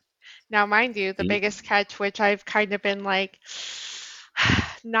 44. Now, mind you, the He, biggest catch, which I've kind of been like,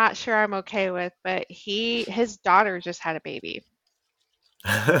 not sure I'm okay with, but his daughter just had a baby.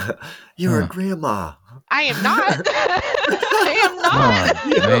 you're a Huh. grandma. I am not. I am Oh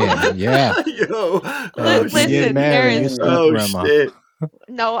not. Yo, man. Yeah. yo, Yeah. oh If you get shit, Listen, there married, you're is still oh grandma. shit.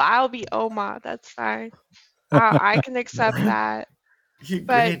 no, I'll be Oma. That's fine. I can accept that. You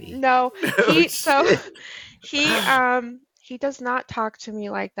But granny. no, Oh so shit. he does not talk to me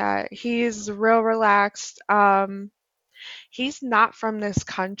like that. He's real relaxed. He's not from this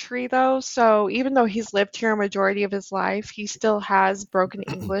country though, so even though he's lived here a majority of his life, he still has broken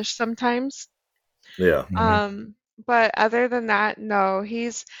English sometimes. Yeah. Mhm. Um, but other than that, no,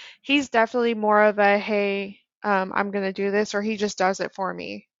 he's definitely more of a hey, I'm gonna do this, or he just does it for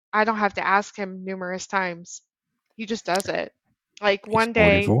me. I don't have to ask him numerous times. He just does it. Like He's one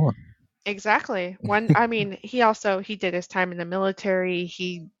day, 44. exactly. I mean, he did his time in the military.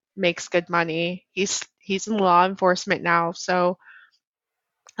 He makes good money. He's in law enforcement now, so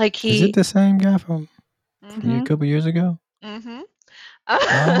like Is it he the same guy from you a mhm. couple years ago? Mhm.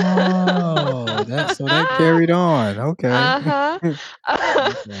 Oh, that carried on. Okay. Uh-huh.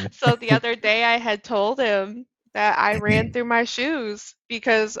 Okay. So the other day I had told him that I ran through my shoes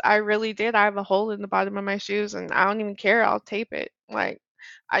because I really did. I have a hole in the bottom of my shoes and I don't even care. I'll tape it. Like,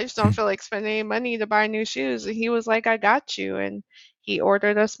 I just don't feel like spending any money to buy new shoes. And he was like, I got you. And he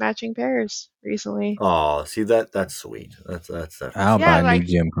ordered us matching pairs recently. Oh, see that's sweet. That's definitely I'll sweet. Yeah, buy new like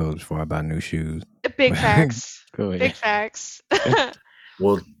gym clothes before I buy new shoes. big facts. Go ahead. Big facts.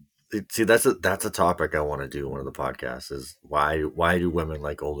 Well, see, that's a topic I want to do. One of the podcasts is why do women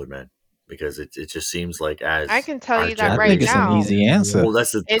like older men? Because it just seems like I as can tell our you that I right think it's an generation. now. easy answer. Well,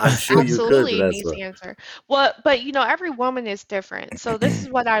 I'm It's sure you could, absolutely an Vanessa. easy answer. Well, but every woman is different. So this is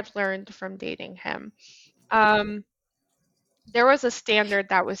what I've learned from dating him. Um, there was a standard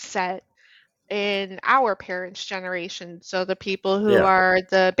that was set in our parents' generation. So the people who Yeah, are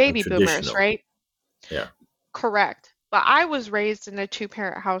the like baby boomers, traditional. right? Yeah, Correct. But I was raised in a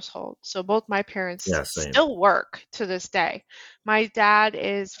two-parent household. So both my parents yeah, same. still work to this day. My dad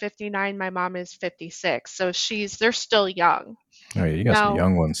is 59, my mom is 56. So they're still young. Oh yeah, you got some Now,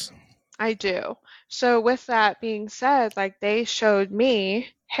 young ones. I do. So with that being said, like they showed me,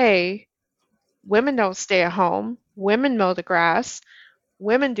 hey, women don't stay at home. Women mow the grass.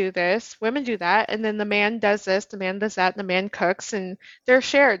 Women do this. Women do that. And then the man does this, the man does that, and the man cooks, and they're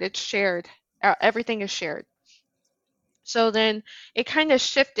shared. It's shared. Everything is shared. So then it kind of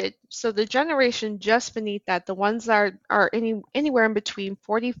shifted. So the generation just beneath that, the ones that are anywhere in between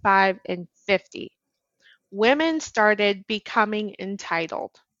 45 and 50, women started becoming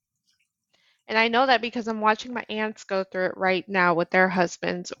entitled. And I know that because I'm watching my aunts go through it right now with their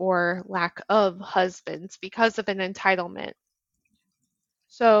husbands or lack of husbands because of an entitlement.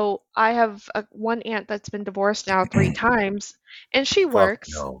 So I have one aunt that's been divorced now 3 times, and she Fuck works,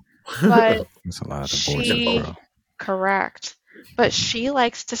 no. but That's a lot of divorces, No. she, bro. correct, but she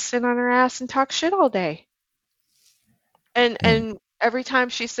likes to sit on her ass and talk shit all day. Mm. And every time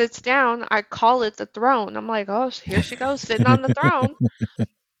she sits down, I call it the throne. I'm like, oh, here she goes sitting on the throne.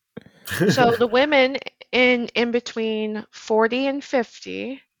 So the women in between 40 and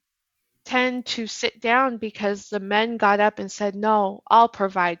 50 tend to sit down because the men got up and said, "No, I'll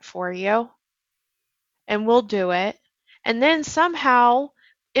provide for you and we'll do it." And then somehow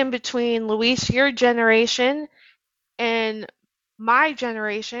in between Luis, your generation and my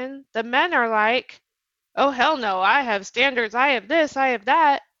generation, the men are like, "Oh hell no, I have standards, I have this, I have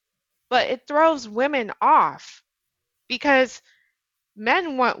that." but it throws women off because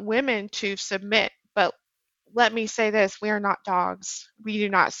men want women to submit. But let me say this, we are not dogs. We do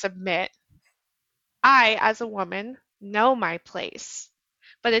not submit. I, as a woman, know my place,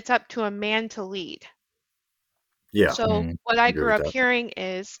 but it's up to a man to lead. Yeah, So, Mm. what I agree grew with up that. hearing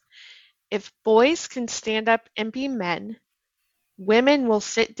is if boys can stand up and be men, women will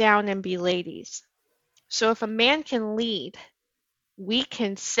sit down and be ladies. So, if a man can lead, we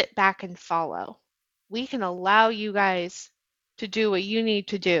can sit back and follow. We can allow you guys to do what you need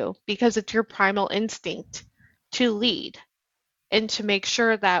to do because it's your primal instinct to lead and to make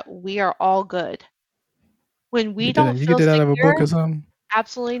sure that we are all good. When we don't You get feel that out of a book secure, or something?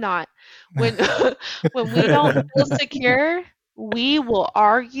 absolutely not. When when we don't feel secure, we will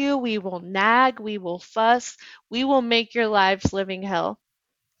argue, we will nag, we will fuss, we will make your lives living hell.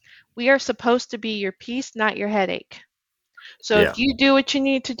 We are supposed to be your peace, not your headache. So Yeah, if you do what you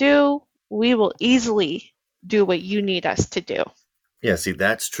need to do, we will easily do what you need us to do. yeah. See,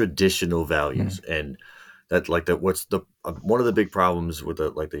 that's traditional Mm. values, and that like that. What's the one of the big problems with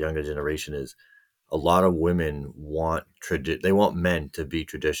the younger generation is a lot of women want they want men to be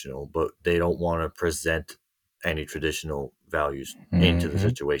traditional, but they don't want to present any traditional values into the Mhm.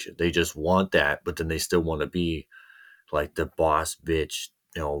 situation. They just want that, but then they still want to be like the boss bitch,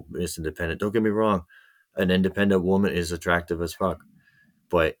 Miss Independent. Don't get me wrong, an independent woman is attractive as fuck.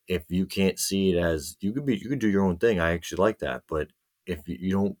 But if you can't see it as you could do your own thing. I actually like that. But if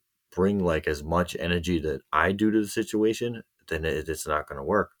you don't bring like as much energy that I do to the situation, then it's not going to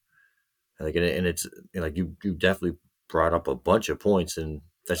work. Like and it's like you definitely brought up a bunch of points, and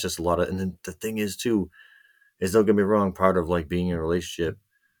that's just a lot of. And then the thing is too is don't get me wrong. Part of like being in a relationship,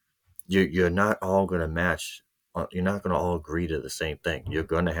 you're not all going to match. You're not going to all agree to the same thing. You're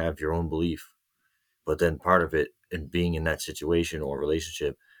going to have your own belief, but then part of it in being in that situation or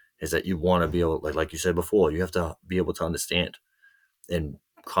relationship is that you want to be able, like you said before, you have to be able to understand and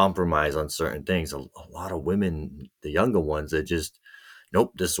compromise on certain things. A lot of women, the younger ones, that just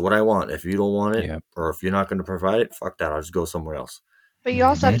nope, this is what I want. If you don't want it, Yeah. or if you're not going to provide it, fuck that. I'll just go somewhere else. But you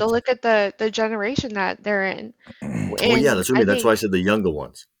also have Mhm. to look at the generation that they're in. Well, yeah, And that's what I I mean. That's why think I said the younger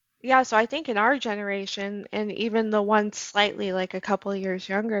ones. yeah, so I think in our generation and even the ones slightly like a couple of years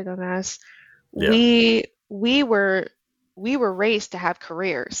younger than us, Yeah, we were raised to have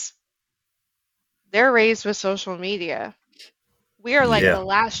careers. They're raised with social media. We are like Yeah. yeah, the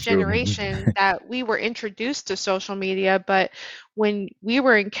last true. generation that we were introduced to social media, but when we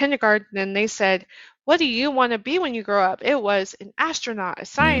were in kindergarten and they said, "What do you want to be when you grow up?" It was an astronaut, a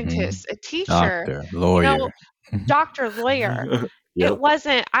Mhm. scientist, a teacher, Doctor, you know, lawyer. doctor, lawyer. It Yep.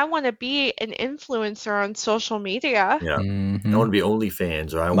 wasn't, I want to be an influencer on social media. Yeah. I want Mhm. to be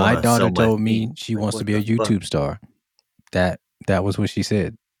OnlyFans, or I My want to daughter sell my told feet. me she Like, wants to what be a the fuck? YouTube star. That that was what she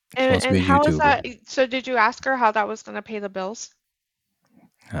said. She And wants to be a how is YouTuber. that? So did you ask her how that was going to pay the bills?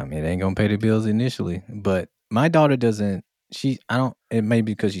 I mean, it ain't gonna pay the bills initially, but my daughter doesn't. I don't. It may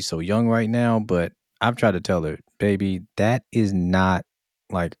be because she's so young right now, but I've tried to tell her, baby, that is not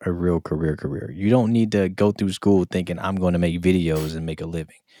like a real career. Career. You don't need to go through school thinking I'm going to make videos and make a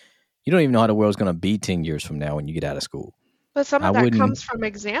living. You don't even know how the world's going to be 10 years from now when you get out of school. But some I of that wouldn't. comes from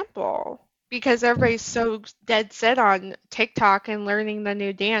example because everybody's so dead set on TikTok and learning the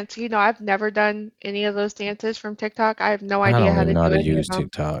new dance. I've never done any of those dances from TikTok. I have no I idea don't how even to know how do to any of use them.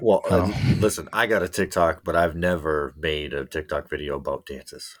 TikTok. Well, I don't. listen, I got a TikTok, but I've never made a TikTok video about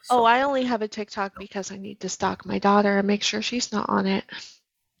dances. Oh, So, I only have a TikTok because I need to stalk my daughter and make sure she's not on it.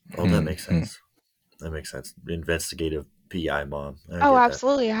 oh, that makes Mhm. sense. That makes sense. Investigative PI mom. I Oh, get that.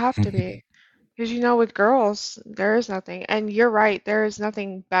 absolutely, I have to be. Because with girls, there is nothing, and you're right, there is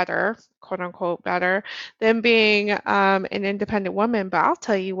nothing better, quote unquote, better than being an independent woman. But I'll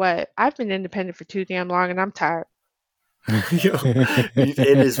tell you what, I've been independent for too damn long, and I'm tired.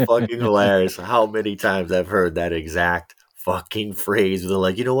 It is fucking hilarious how many times I've heard that exact fucking phrase. They're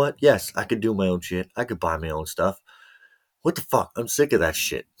like, you know what? Yes, I could do my own shit. I could buy my own stuff. What the fuck? I'm sick of that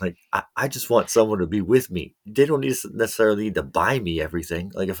shit. Like, I just want someone to be with me. They don't necessarily need to buy me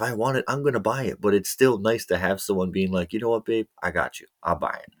everything. Like, if I want it, I'm going to buy it. But it's still nice to have someone being like, you know what, babe? I got you. I'll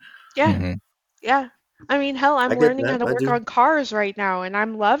buy it. Yeah, Mhm. yeah. I mean, hell, I I'm get learning how that. to I work do. on cars right now, and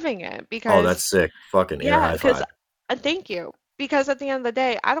I'm loving it Oh, because, that's sick. Fucking air yeah, high because five. thank you. Because at the end of the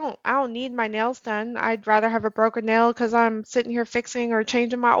day, I don't need my nails done. I'd rather have a broken nail because I'm sitting here fixing or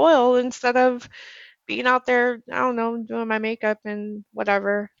changing my oil instead of being out there, I don't know, doing my makeup and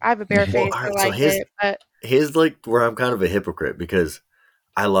whatever. I have a bare Yeah. Well, face. all I right. So like it, but here's like where I'm kind of a hypocrite because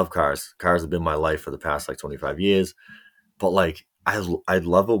I love cars. Cars have been my life for the past like 25 years. But like, I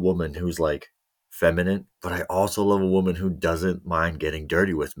love a woman who's like feminine, but I also love a woman who doesn't mind getting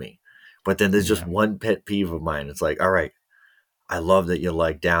dirty with me. But then there's just Yeah. one pet peeve of mine. It's like, all right, I love that you're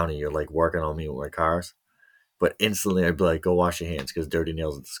like down and you're like working on me with my cars. But instantly I'd be like, go wash your hands because dirty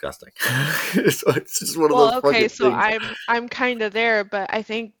nails are disgusting. So it's just one of those Well, okay, fucking so things. I'm kind of there, but I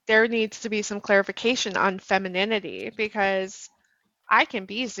think there needs to be some clarification on femininity because I can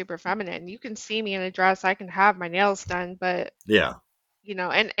be super feminine. You can see me in a dress, I can have my nails done, but Yeah.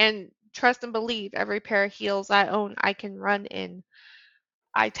 and trust and believe every pair of heels I own, I can run in.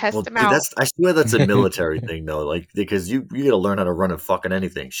 I test Well, them dude, out. I swear that's a military thing though. Like because you gotta learn how to run in fucking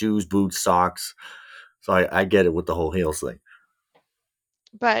anything. Shoes, boots, socks. So I get it with the whole heels thing.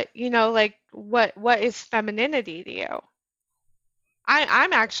 But like what is femininity to you?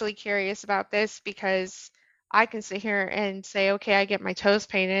 I'm actually curious about this because I can sit here and say, okay, I get my toes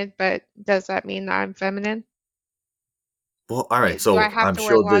painted, but does that mean that I'm feminine? Well, all right. Do I So have I'm to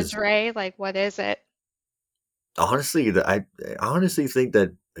wear sure there's lingerie? Like, what is it? honestly that I honestly think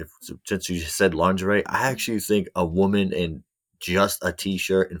that if since you said lingerie, I actually think a woman in just a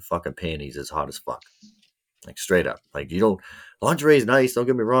t-shirt and fucking panties is hot as fuck. Like straight up. Like you don't lingerie is nice, don't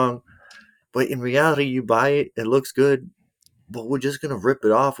get me wrong. But in reality, you buy it, it looks good, but we're just gonna rip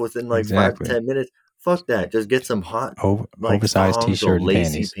it off within like five to Exactly. 10 minutes. Fuck that. Just get some hot like Oversized thongs or t-shirt and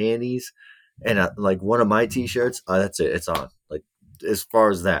lacy panties. panties, and like one of my t-shirts. That's it. It's on. Like as far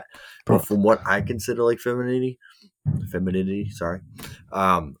as that. Bro, But from what I consider like femininity. Sorry,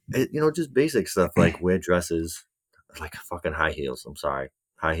 just basic stuff like wear dresses, like fucking high heels. I'm sorry,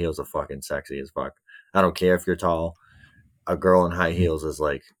 high heels are fucking sexy as fuck. I don't care if you're tall. A girl in high heels is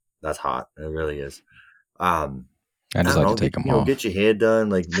like that's hot. It really is. Um, I I just don't like to know. take them off. Get your hair done,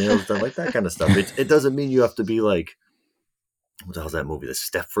 like nails done, like that kind of stuff. It doesn't mean you have to be like what the hell's that movie, The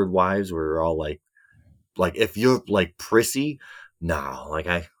Stepford Wives, where we're all like if you're like prissy, no, like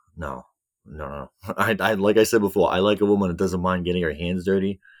I no. No. I like I said before, I like a woman that doesn't mind getting her hands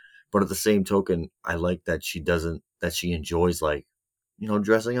dirty, but at the same token, I like that she enjoys like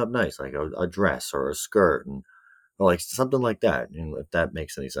dressing up nice, like a dress or a skirt or like something like that. If that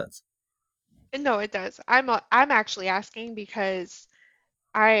makes any sense. No, it does. I'm actually asking because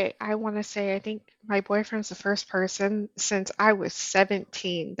I want to say I think my boyfriend's the first person since I was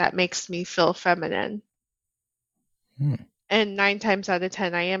 17 that makes me feel feminine. Hmm. And 9 times out of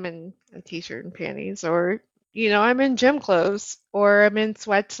 10, I am in a t-shirt and panties, or I'm in gym clothes, or I'm in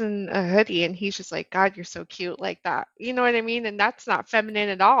sweats and a hoodie, and he's just like, God, you're so cute like that. You know what I mean? And that's not feminine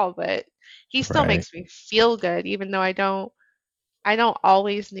at all, but he still Right. makes me feel good, even though I don't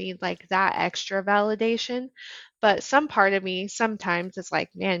always need like that extra validation. But some part of me sometimes is like,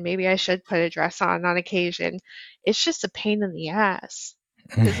 man, maybe I should put a dress on occasion. It's just a pain in the ass.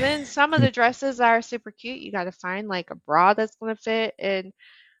 Because then some of the dresses that are super cute, you got to find like a bra that's going to fit and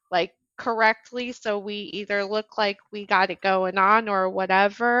like correctly so we either look like we got it going on or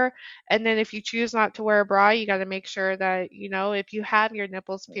whatever. And then if you choose not to wear a bra, you got to make sure that, if you have your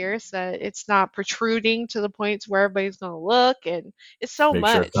nipples pierced, that it's not protruding to the points where everybody's going to look. And it's so Make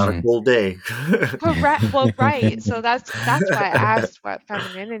sure it's not much. a cool day. Correct. Well, right. So that's why I asked what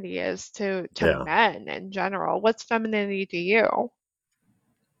femininity is to Yeah. men in general. What's femininity to you,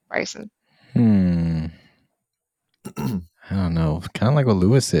 Bryson? Hmm. I don't know. Kind of like what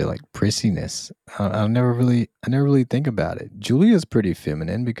Lewis said, like prissiness. I never really think about it. Julia's pretty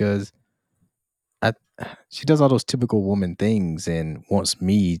feminine because I she does all those typical woman things and wants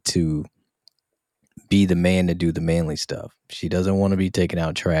me to be the man to do the manly stuff. She doesn't want to be taking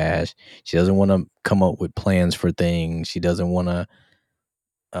out trash. She doesn't want to come up with plans for things. She doesn't want to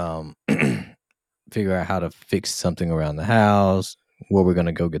um figure out how to fix something around the house, where we're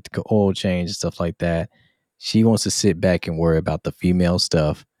gonna go get the oil change and stuff like that. She wants to sit back and worry about the female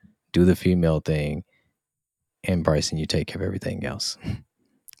stuff, do the female thing, and Bryson, you take care of everything else.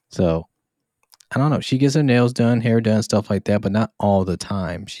 So I don't know. She gets her nails done, hair done, stuff like that, but not all the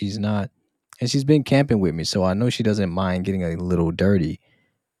time. She's not, and she's been camping with me, so I know she doesn't mind getting a little dirty.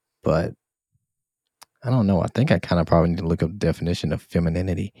 But I don't know. I think I kind of probably need to look up the definition of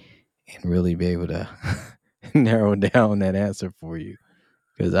femininity and really be able to narrow down that answer for you.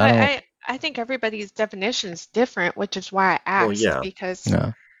 Because I But don't. I think everybody's definition is different, which is why I Well, asked yeah. because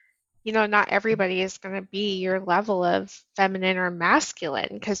No. not everybody is going to be your level of feminine or masculine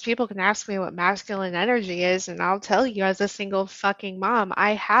because people can ask me what masculine energy is, and I'll tell you, as a single fucking mom,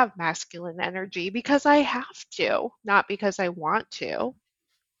 I have masculine energy because I have to, not because I want to.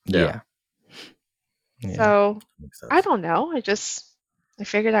 Yeah. Yeah. Yeah. So Makes I sense. don't know. I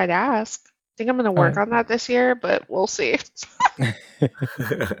figured I'd ask. I think I'm going to All work right. on that this year, but we'll see.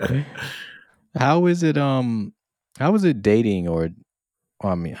 How is it? How is it dating? Or,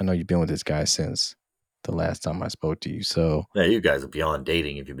 well, I mean, I know you've been with this guy since. the last time I spoke to you. So Yeah, you guys are beyond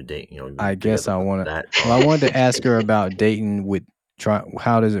dating if you've been dating. You've I been guess together I for want to. that. Well, I wanted to ask her about dating with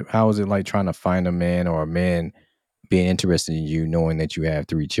How is it like trying to find a man or a man being interested in you, knowing that you have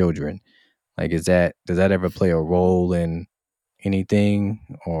 3 children? Like, does that ever play a role in anything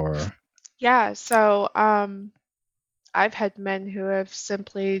or? Yeah, so I've had men who have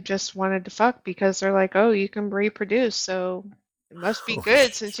simply just wanted to fuck because they're like, oh, you can reproduce, so it must be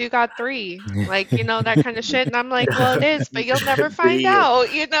good since you got 3. Like, that kind of shit. And I'm like, well, it is, but you'll never find Damn. out,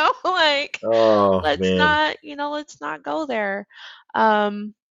 like, Oh man, let's not go there.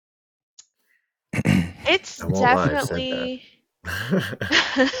 Um, it's I won't lie. I've said that. definitely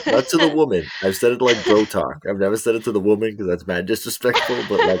Not to the woman. I've said it like bro talk. I've never said it to the woman because that's mad disrespectful.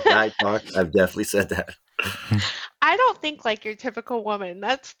 But like guy talk, I've definitely said that. I don't think like your typical woman.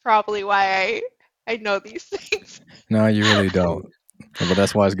 That's probably why I know these things. No, you really don't. But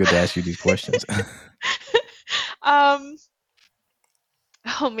that's why it's good to ask you these questions. Um,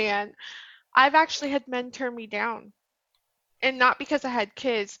 oh man, I've actually had men turn me down, and not because I had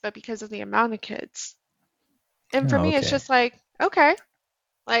kids, but because of the amount of kids. And for Oh, me, it's okay. just like, okay,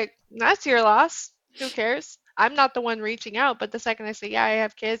 like that's your loss. Who cares? I'm not the one reaching out, but the second I say, yeah, I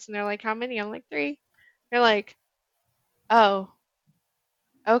have kids, and they're like, how many? I'm like, 3. They're like, oh,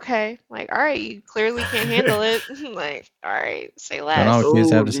 okay. Like, all right, you clearly can't handle it. Like, all right, say Don't all less.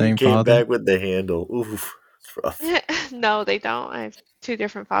 kids have Oh, the he same came father? back with the handle. Oof, it's rough. No, they don't. I have 2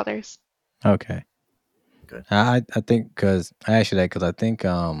 different fathers. Okay. Okay. I think because I asked you that because I think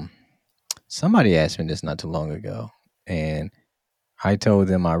somebody asked me this not too long ago, and I told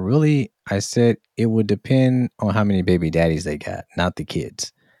them I said it would depend on how many baby daddies they got, not the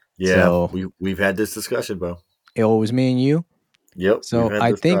kids. Yeah, So we've had this discussion, bro. it was me and you. Yep, we've So had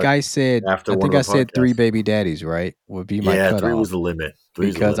this talk after one of I the said 3 podcasts. baby daddies, right? Would be my Yeah, 3 cutoff was the limit. 3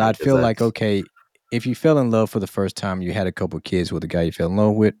 is the because limit I'd because feel like that's okay, if you fell in love for the first time, you had a couple kids with a guy you fell in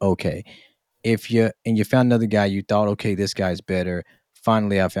love with, okay. If you found another guy, you thought, okay, this guy's better.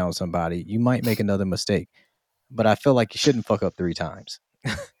 Finally, I found somebody. You might make another mistake, but I feel like you shouldn't fuck up 3 times.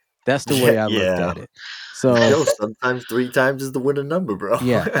 That's the way I looked yeah. at it. So Yo, sometimes 3 times is the winning number, bro.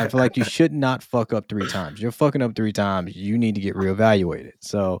 yeah, I feel like you should not fuck up 3 times. You're fucking up 3 times. You need to get reevaluated.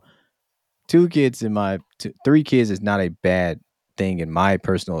 So 3 kids is not a bad thing in my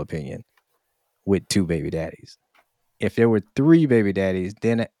personal opinion with 2 baby daddies. If there were 3 baby daddies,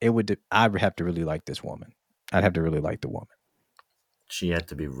 then I would have to really like this woman. I'd have to really like the woman. She had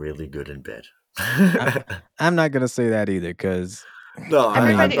to be really good in bed. I, I'm not gonna say that either because No, I I'm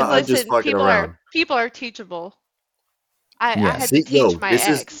mean, Everybody, not. I'm just listen, fucking around. people are teachable. I yeah, had to See, teach yo, my this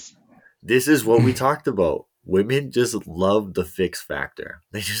is ex. this is what we talked about. Women just love the fix factor.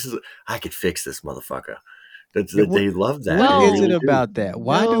 They just, I could fix this motherfucker. Yeah, what They love that. what They is it really No, do. about that?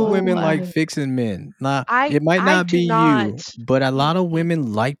 Why do women like no. fixing men? Now, I it might I not be do you, not. but a lot of Mm-mm.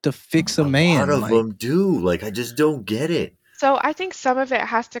 women like to fix a A lot man. of Like, them do. Like, I just don't get it. So I think some of it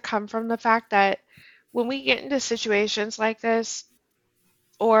has to come from the fact that when we get into situations like this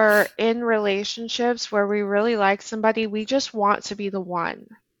or in relationships where we really like somebody, we just want to be the one.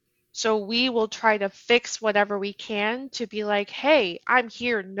 So we will try to fix whatever we can to be like, hey, I'm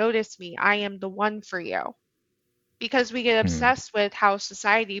here, notice me, I am the one for you. Because we get hmm, obsessed with how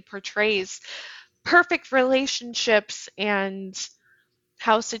society portrays perfect relationships and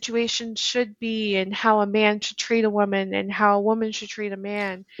how situations should be and how a man should treat a woman and how a woman should treat a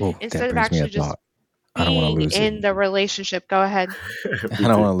man oh, that instead of brings me a actually just thought. I don't want to being lose it. in the relationship. Go ahead. I Me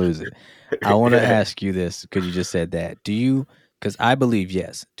don't too. want to lose it. I want to ask you this because you just said that. Do you? Because I believe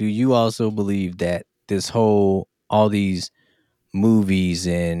yes. Do you also believe that all these movies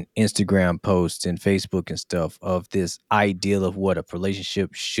and Instagram posts and Facebook and stuff of this ideal of what a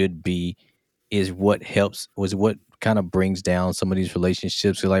relationship should be was what kind of brings down some of these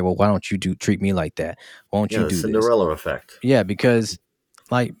relationships? You're like, well, why don't you treat me like that? Why don't Yeah, you the do this? Cinderella effect. Yeah, because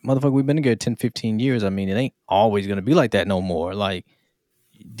like motherfucker, we've been together 10, 15 years. I mean, it ain't always gonna be like that no more. Like,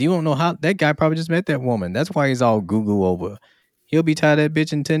 you don't know how that guy probably just met that woman. That's why he's all Google over. He'll be tired of that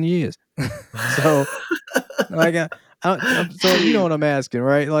bitch in 10 years. So like, so you know what I'm asking,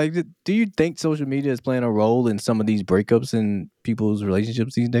 right? Like, do you think social media is playing a role in some of these breakups in people's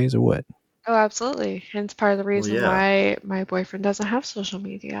relationships these days, or what? Oh, absolutely. And it's part of the Well, reason yeah. why my boyfriend doesn't have social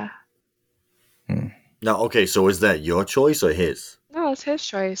media. Hmm. Now, okay, so is that your choice or his? No, it's his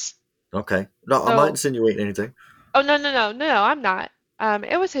choice. Okay. No, I'm not So, insinuating anything. oh, no, I'm not.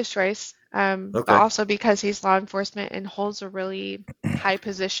 It was his choice. But Okay. also because he's law enforcement and holds a really high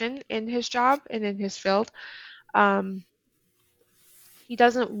position in his job and in his field. Um, he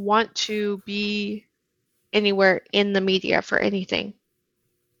doesn't want to be anywhere in the media for anything.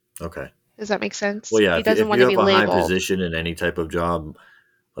 Okay. Does that make sense? Well, yeah, He if doesn't if want you to have be a high labeled. position in any type of job,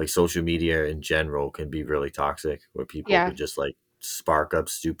 like social media in general can be really toxic, where people Yeah. could just like spark up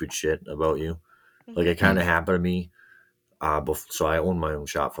stupid shit about you. Like Hmm. it kind of happened to me. So I owned my own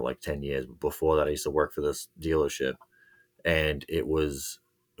shop for like 10 years. But before that, I used to work for this dealership, and it was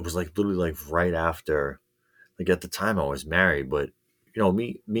like literally like right after, like at the time I was married, but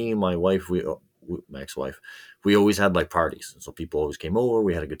me and my wife, my ex-wife, we always had like parties, so people always came over.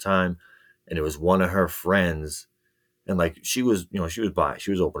 We had a good time, and it was one of her friends, and like she was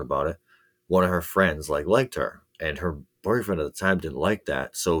open about it. One of her friends like liked her, and her boyfriend at the time didn't like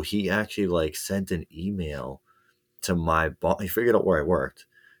that, so he actually like sent an email to my boss. He figured out where I worked,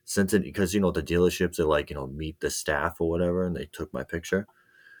 sent it because the dealerships they like meet the staff or whatever, and they took my picture,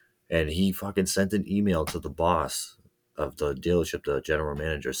 and he fucking sent an email to the boss of the dealership, the general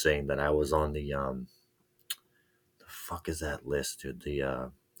manager, saying that I was on the fuck is that list, dude?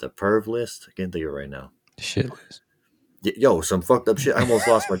 The perv list. I can't think of it right now. Shit list. Yo, some fucked up shit. I almost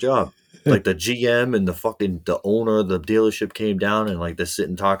lost my job. Like the GM and the owner of the dealership came down and like they're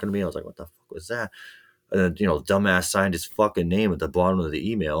sitting talking to me. I was like, what the fuck was that? And then dumbass signed his fucking name at the bottom of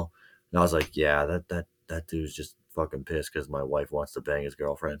the email, and I was like, yeah, that dude's just fucking pissed because my wife wants to bang his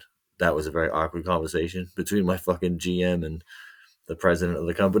girlfriend. That was a very awkward conversation between my fucking GM and the president of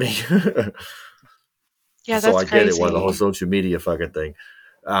the company. Yeah, So that's I get it why the whole crazy. social media fucking thing.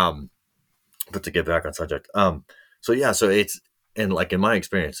 Um, but to get back on subject, so yeah, so it's, and like in my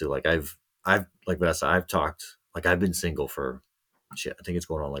experience too, like I've like Vanessa, I've talked, like I've been single for shit. I think it's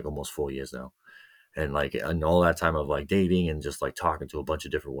going on like almost 4 years now, and like in all that time of like dating and just like talking to a bunch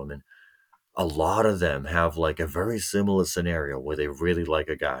of different women, a lot of them have like a very similar scenario where they really like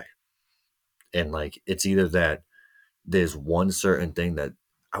a guy, and like it's either that there's one certain thing that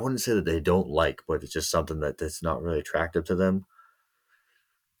I wouldn't say that they don't like, but it's just something that's not really attractive to them.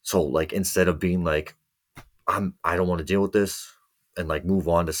 So like instead of being like I don't want to deal with this and like move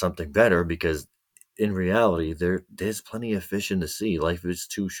on to something better, because in reality there's plenty of fish in the sea. Life is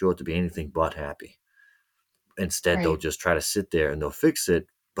too short to be anything but happy. Instead, they'll Right. just try to sit there and they'll fix it.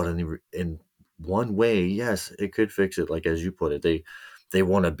 But in one way, yes, it could fix it. Like as you put it, they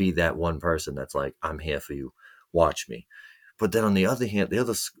want to be that one person that's like, I'm here for you, watch me. But then on the other hand, the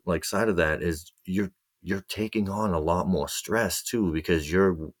other like side of that is you're taking on a lot more stress too, because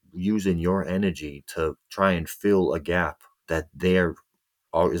you're using your energy to try and fill a gap that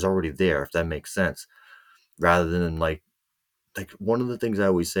is already there, if that makes sense. Rather than like one of the things I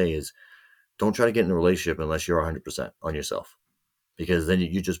always say is, don't try to get in a relationship unless you're 100% on yourself, because then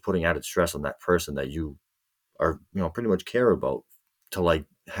you're just putting added stress on that person that you are pretty much care about, to like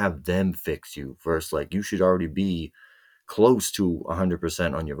have them fix you, versus like you should already be close to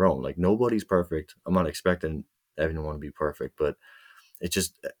 100% on your own. Like nobody's perfect. I'm not expecting everyone to be perfect, but it's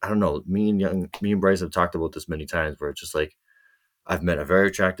just, I don't know, me and Bryce have talked about this many times, where it's just like I've met a very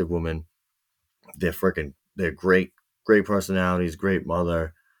attractive woman. They're great personalities, great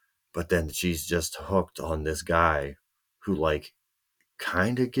mother, but then she's just hooked on this guy who like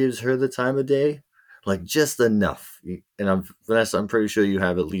kind of gives her the time of day, like just enough. And Vanessa, I'm pretty sure you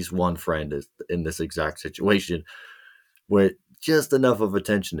have at least one friend in this exact situation, where just enough of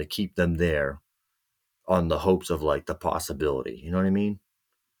attention to keep them there on the hopes of like the possibility. You know what I mean?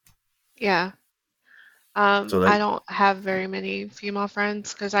 Yeah. So I then don't have very many female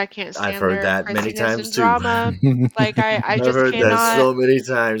friends because I can't I've stand heard their that many craziness times and too. drama. Like I I've just heard that cannot. so many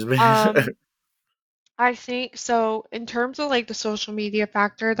times, man. Um, I think so. In terms of like the social media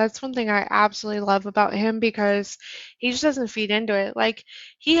factor, that's one thing I absolutely love about him because he just doesn't feed into it. Like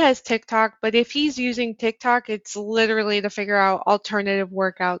he has TikTok, but if he's using TikTok, it's literally to figure out alternative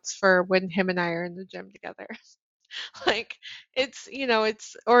workouts for when him and I are in the gym together. Like it's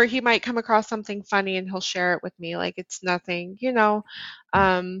or he might come across something funny and he'll share it with me. Like it's nothing,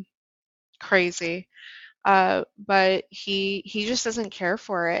 um crazy. But he just doesn't care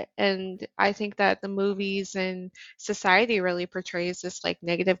for it. And I think that the movies and society really portrays this like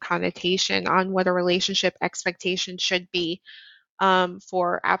negative connotation on what a relationship expectation should be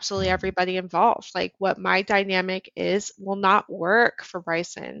for absolutely everybody involved. Like what my dynamic is will not work for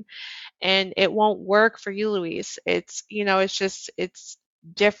Bryson, and it won't work for you, Louise. It's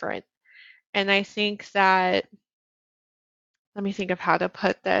different. And I think that, let me think of how to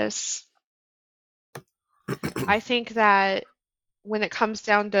put this. I think that when it comes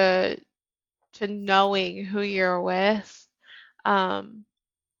down to knowing who you're with, um,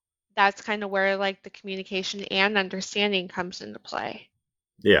 that's kind of where like the communication and understanding comes into play.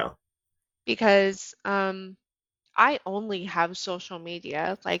 Yeah, Because I only have social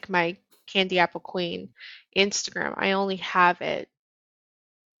media, like my Candy Apple Queen Instagram. I only have it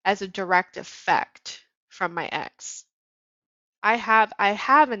as a direct effect from my ex. I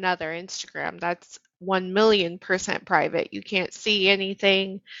have another Instagram that's 1,000,000% private. You can't see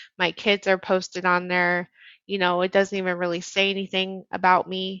anything. My kids are posted on there. You know, it doesn't even really say anything about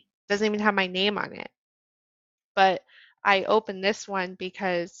me. Doesn't even have my name on it. But I opened this one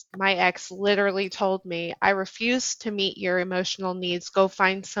because my ex literally told me, I refuse to meet your emotional needs. Go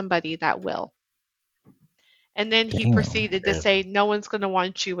find somebody that will. And then he Damn. proceeded to Yeah. say, no one's going to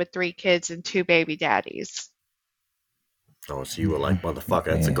want you with 3 kids and 2 baby daddies. Oh, so you were like, motherfucker,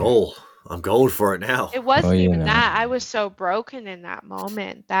 that's a Man. goal. I'm going for it now. It Oh, wasn't you even that. know. I was so broken in that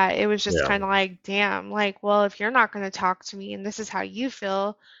moment that it was just Yeah. kind of like, damn, like, well, if you're not going to talk to me and this is how you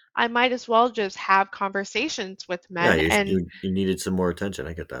feel, I might as well just have conversations with Yeah, men. And you needed some more attention.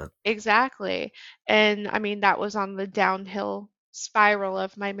 I get that. exactly. And I mean, that was on the downhill spiral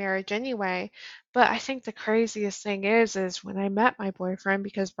of my marriage anyway. But I think the craziest thing is when I met my boyfriend,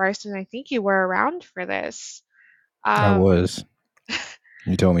 because Bryson, I think you were around for this. I Um, was.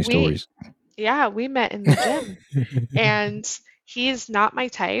 You told me we, stories. yeah, we met in the gym. And he's not my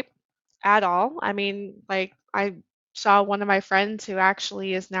type at all. I mean, like, I saw one of my friends who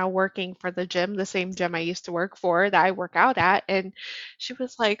actually is now working for the gym, the same gym I used to work for that I work out at, and she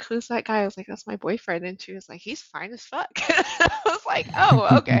was like, "Who's that guy?" I was like, "That's my boyfriend." And she was like, "He's fine as fuck." I was like,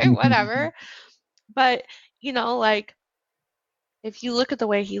 "Oh, okay, whatever." But, you know, like, if you look at the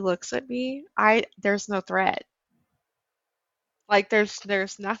way he looks at me, there's no threat. Like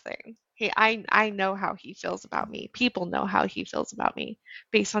there's nothing. I know how he feels about me. People know how he feels about me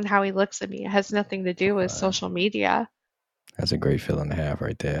based on how he looks at me. It has nothing to do with social media. That's a great feeling to have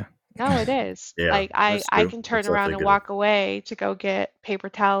right there. No, it is. Yeah, Like I that's I true. can turn That's around definitely and good. walk away to go get paper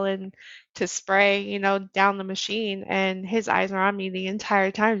towel and to spray, you know, down the machine, and his eyes are on me the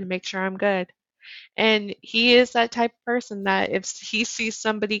entire time to make sure I'm good. And he is that type of person that if he sees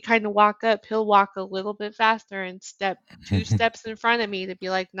somebody kind of walk up, he'll walk a little bit faster and step 2 steps in front of me to be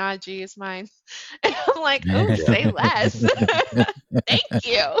like, nah, G is mine. And I'm like, oh, Yeah. say less. Thank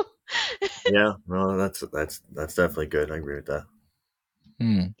you. Yeah, no, that's definitely good. I agree with that.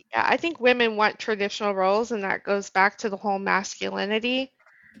 Hmm. Yeah, I think women want traditional roles, and that goes back to the whole masculinity.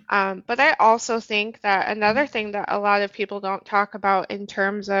 But I also think that another thing that a lot of people don't talk about in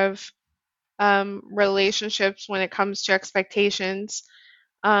terms of relationships when it comes to expectations.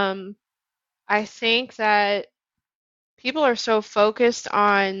 Um, I think that people are so focused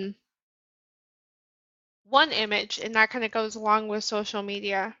on one image, and that kind of goes along with social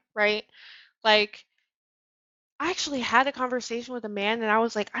media, right? Like, I actually had a conversation with a man, and I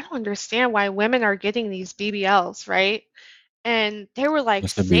was like, I don't understand why women are getting these BBLs, right? And they were like,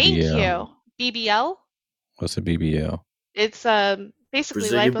 What's a thank BBL? you. BBL? What's a BBL? It's basically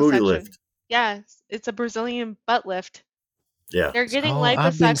Brazilian booty liposuction. lift. Yes, it's a Brazilian butt lift. Yeah. They're getting Oh,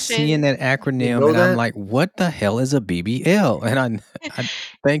 I've been seeing liposuction. that You acronym, know and I'm that? like, what the hell is a BBL? And I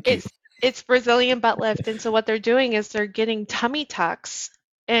thank you. It's Brazilian butt lift, and so what they're doing is they're getting tummy tucks,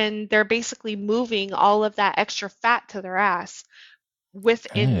 and they're basically moving all of that extra fat to their ass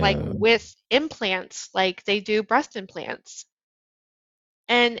Oh, with implants, like they do breast implants.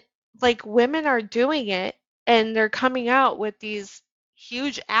 And like women are doing it, and they're coming out with these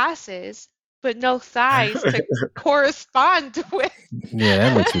huge asses, but no thighs to correspond with. yeah,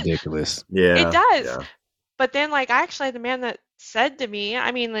 that looks ridiculous. It Yeah, does. yeah. But then, like, I actually had the man that said to me,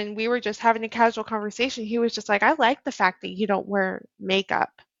 I mean, when we were just having a casual conversation, he was just like, I like the fact that you don't wear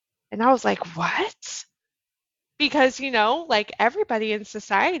makeup. And I was like, what? Because, you know, like everybody in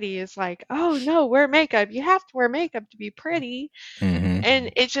society is like, oh no, wear makeup. You have to wear makeup to be pretty. Hmm.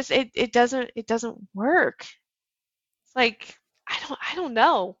 And it doesn't work. It's like, I don't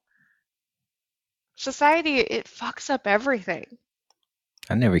know. Society, it fucks up everything.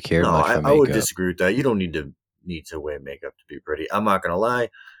 I never cared No, much for I would makeup. disagree with that. You don't need to wear makeup to be pretty. I'm not gonna lie.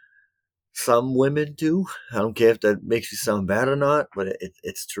 Some women do. I don't care if that makes you sound bad or not, but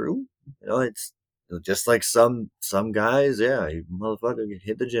it's true. You know, it's just like some guys. Yeah, you motherfucker,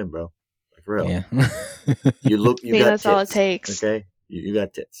 hit the gym, bro. Like for real. Yeah. You I think got that's all it tits. takes. Okay, you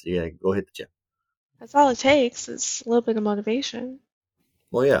got tits. Yeah, go hit the gym. That's all it takes is a little bit of motivation.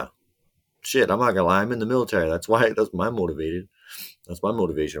 Well, yeah. Shit, I'm not gonna lie. I'm in the military. That's my motivated. That's my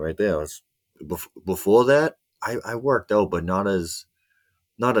motivation right there. Before that, I worked out, but not as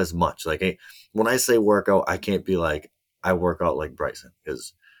much. Like when I say workout, I can't be like I work out like Bryson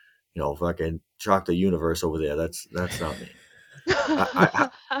because fucking chalk the universe over there. That's not me.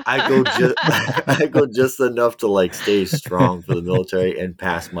 I go just I go just enough to like stay strong for the military and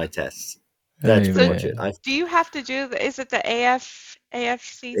pass my tests. That's Hey pretty So much it. man. I do you have to do is it the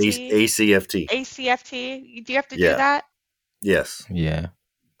AFCT? ACFT. ACFT? Do you have to do Yeah. that? Yes. Yeah.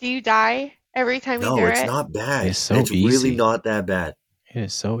 Do you die every time you do No, it's it? not bad. It's so It's really easy. not that bad. It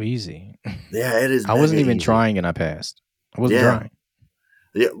is so easy. Yeah, it is I wasn't mega even easy. trying and I passed. I wasn't Yeah. trying.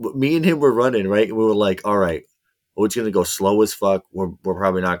 Yeah, me and him were running, right? And we were like, all right, we're just gonna go slow as fuck. We're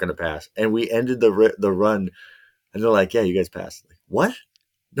probably not gonna pass. And we ended the run, and they're like, yeah, you guys passed. Like, what?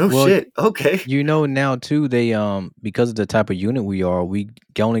 No Well, shit. Okay. you know now too, they because of the type of unit we are, we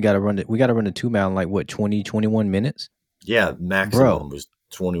only got to run it. We got to run the 2 mile in like what 20, 21 minutes, Yeah, maximum bro. was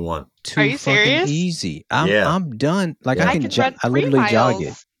 21. Are Too you fucking serious? easy. Yeah, I'm done. Like I yeah, I can can run I 3 literally jog it.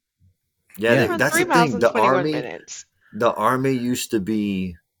 miles. yeah. I can Yeah. run That's 3 the miles thing. in 21 minutes. The army used to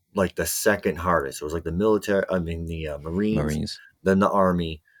be like the second hardest. It was like the military. I mean, the Marines, Marines. then the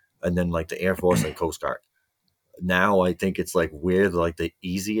Army, and then like the Air Force and Coast Guard. Now I think it's like we're like the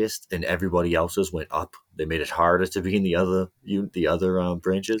easiest, and everybody else's went up. They made it harder to be in the other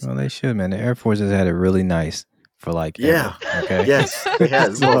branches. Well, they should, man. The Air Force has had it really nice for like Yeah, ever. Okay. yes, they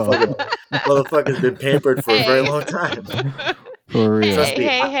has. So Motherfuckers been pampered for a very Hey. long time. for real. Trust Hey, me,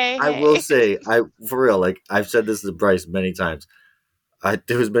 hey, hey, I will hey. say, I for real, like I've said this to Bryce many times.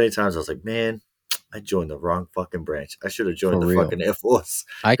 There was many times I was like, man, I joined the wrong fucking branch. I should have For joined the real. fucking Air Force.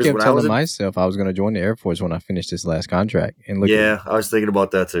 I Because kept when I was telling in, myself I was going to join the Air Force when I finished this last contract, and look at me. yeah, I was thinking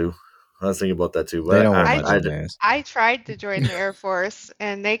about that too. They But don't want I my dumb ass. I tried to join the Air Force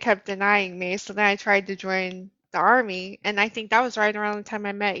and they kept denying me. So then I tried to join the Army, and I think that was right around the time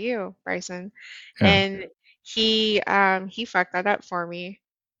I met you, Bryson. Yeah. And he fucked that up for me.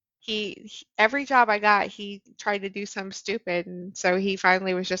 Every job I got, he tried to do something stupid, and so he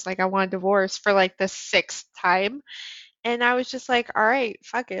finally was just like, I want a divorce for like the sixth time. And I was just like, all right,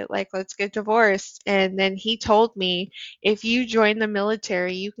 fuck it. Like, let's get divorced. And then he told me, if you join the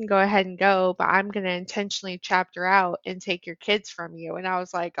military, you can go ahead and go, but I'm going to intentionally chapter out and take your kids from you. And I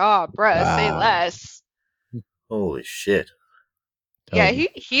was like, oh, bruh, say Wow. less. holy shit. Yeah, Told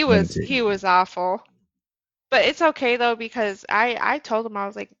you. he was awful. But it's okay though, because I told him, I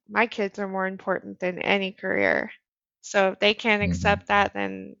was like, my kids are more important than any career. So if they can't Mhm. accept that,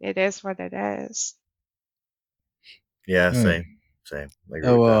 then it is what it is. Yeah, Mm. same. I agree with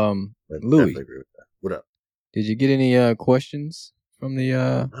So, that. I definitely Louis, agree with that. What up? did you get any questions from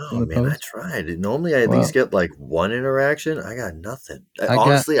Oh the man, I post? tried. Normally, I at least Well, get like one interaction. I got nothing. I got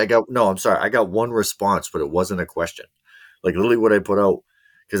Honestly, I got no. I'm sorry. I got one response, but it wasn't a question. Like literally, what I put out,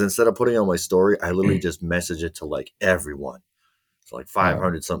 because instead of putting it on my story, I literally just messaged it to like everyone. So like oh,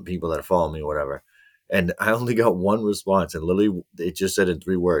 500 something people that follow me, whatever. And I only got one response, and literally, it just said in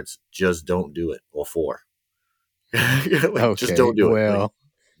 3 words: "Just don't do it," or four. Like, just okay. don't do it. Like, Well,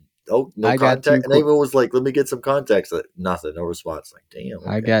 oh, no I got contact. two. And everyone was like, "Let me get some context." Like, nothing, no response. Like, damn,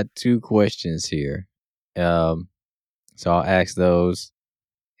 I okay. got 2 questions here. Um, so I'll ask those,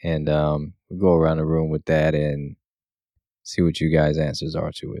 and we'll go around the room with that and see what you guys' answers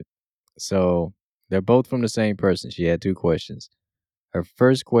are to it. So they're both from the same person. She had 2 questions. Her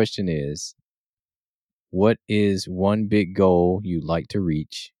first question is, what is one big goal you'd like to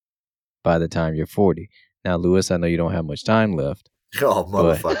reach by the time you're 40? Now, Lewis, I know you don't have much time left, Oh,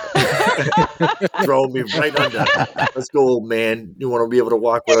 but motherfucker. Throw me right under. Let's go, old man. You want to be able to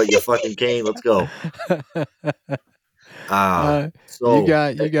walk without your fucking cane? Let's go. uh, So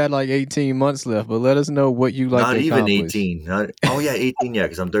you got like 18 months left, but let us know what you like not to even accomplish. 18. Oh yeah, 18. Yeah,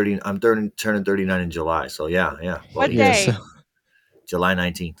 because I'm 30. Turning 39 in July. So yeah, about What 18 Yeah, so day? months. July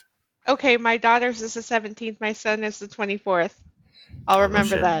 19th. Okay, my daughter's is the 17th, my son is the 24th. I'll Oh no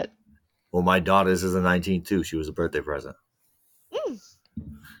remember shit. that. Well, my daughter's is the 19th too. She was a birthday present. Mm.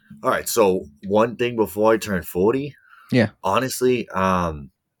 All right. So one thing before I turn 40, yeah. honestly,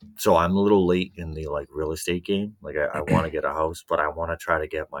 so I'm a little late in the like real estate game. Like I want to get a house, but I want to try to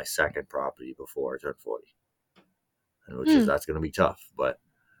get my second property before I turn 40, and which is Hmm. that's going to be tough. But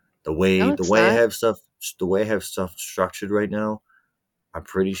No, the it's way I not. have stuff structured right now, I'm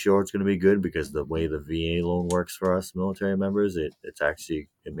pretty sure it's going to be good because the way the VA loan works for us military members, it's actually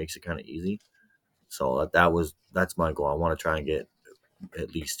it makes it kind of easy. So that's my goal. I want to try and get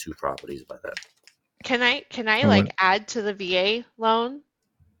at least 2 properties by then. Can I I like want, add to the VA loan?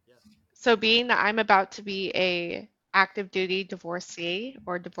 So being that I'm about to be a active duty divorcee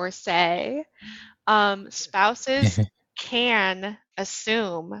or divorcee, spouses can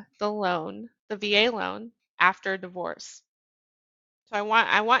assume the loan, the VA loan, after divorce. So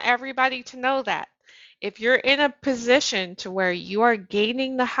I want everybody to know that if you're in a position to where you are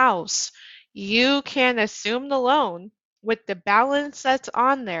gaining the house, you can assume the loan with the balance that's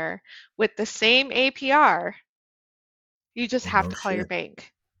on there with the same APR. You just Oh have no to call your shit.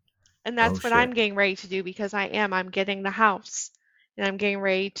 bank. And No that's what shit. I'm getting ready to do because I'm getting the house. and I'm getting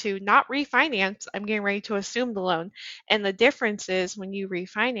ready to not refinance, I'm getting ready to assume the loan. And the difference is when you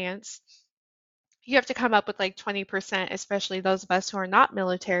refinance, you have to come up with like 20%, especially those of us who are not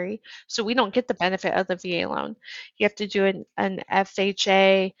military. So we don't get the benefit of the VA loan. You have to do an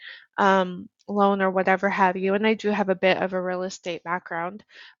FHA loan or whatever have you. And I do have a bit of a real estate background,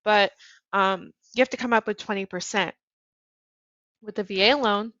 but you have to come up with 20%. With the VA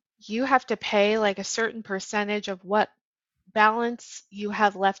loan, you have to pay like a certain percentage of what balance you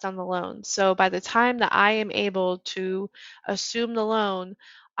have left on the loan. So by the time that I am able to assume the loan,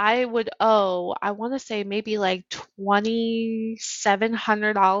 I would owe, I want to say maybe like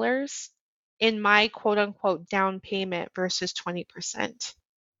 $2,700 in my quote unquote down payment versus 20%.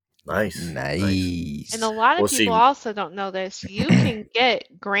 Nice. And a Nice. lot of Well, people see, also don't know this. You can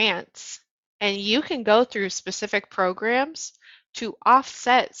get grants and you can go through specific programs to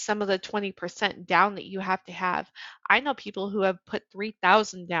offset some of the 20% down that you have to have. I know people who have put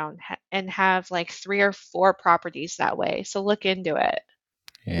 3,000 down and have like 3 or 4 properties that way. So look into it.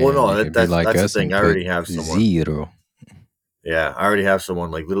 well, And no, you could be like that's the us thing. and I put already have someone. 0. Yeah, I already have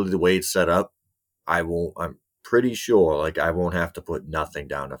someone. Like literally, the way it's set up, I won't. I'm pretty sure, like, I won't have to put nothing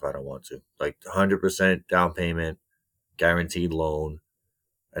down if I don't want to. Like 100% down payment, guaranteed loan,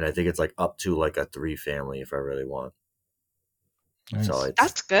 and I think it's like up to like a 3 family if I really want. So Nice.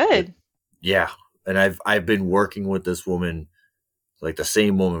 That's it, good. yeah. And I've been working with this woman, like the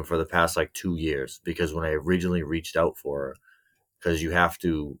same woman, for the past like 2 years, because when I originally reached out for her, because you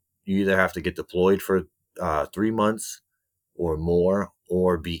either have to get deployed for 3 months or more,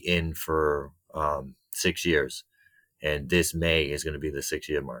 or be in for 6 years. And this May is going to be the 6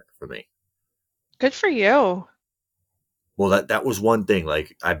 year mark for me. Good for you. Well, that was one thing.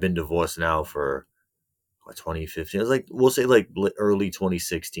 Like, I've been divorced now for 2015. It was like, we'll say like early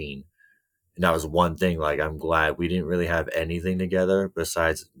 2016. And that was one thing. Like, I'm glad we didn't really have anything together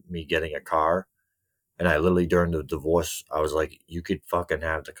besides me getting a car. And I literally, during the divorce, I was like, you could fucking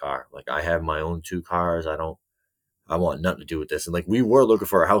have the car. Like, I have my own 2 cars. I want nothing to do with this. And like, we were looking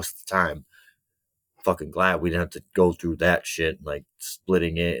for a house at the time. Fucking glad we didn't have to go through that shit, like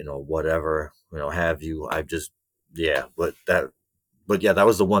splitting it, or whatever, have you. Yeah, but yeah, that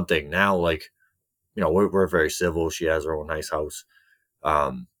was the one thing. Now, like, we're very civil. She has her own nice house.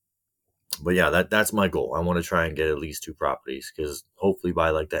 But yeah, that's my goal. I want to try and get at least 2 properties, because hopefully by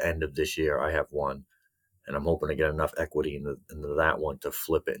like the end of this year, I have one, and I'm hoping to get enough equity into that one to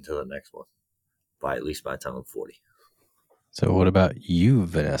flip it into the next one by at least by the time I'm 40. So what about you,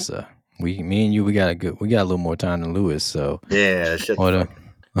 Vanessa? Me and you, we got a little more time than Lewis. So Yeah, shut what?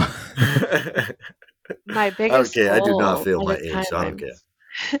 the fuck. My I don't biggest care. I do not goal feel by my the age, time so I don't I'm care.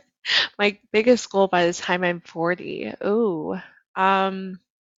 my biggest goal by the time I'm 40. Ooh. Um,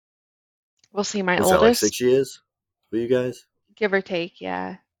 we'll see. My What's that, like oldest, 6 years for you guys? give or take,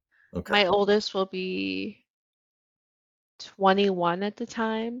 yeah. Okay. My oldest will be 21 at the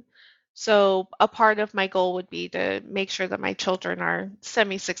time. So a part of my goal would be to make sure that my children are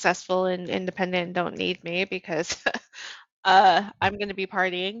semi-successful and independent and don't need me because I'm going to be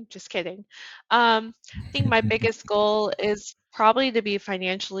partying. Just kidding. I think my biggest goal is probably to be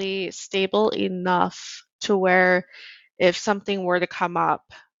financially stable enough to where if something were to come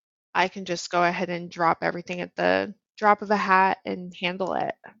up, I can just go ahead and drop everything at the drop of a hat and handle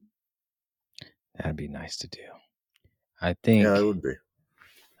it. That'd be nice to do. I Yeah, think. it would be.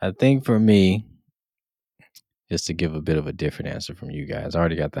 I think for me, just to give a bit of a different answer from you guys, I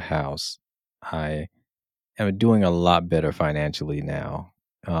already got the house. I am doing a lot better financially now.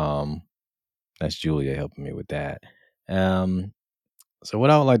 That's Julia helping me with that. So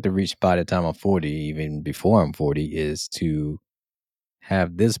what I would like to reach by the time I'm 40, even before I'm 40, is to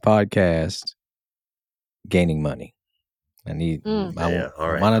have this podcast gaining money. I need Mm. I Yeah, want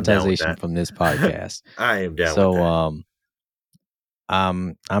all right. I'm down with monetization that. from this podcast. I am down with So that.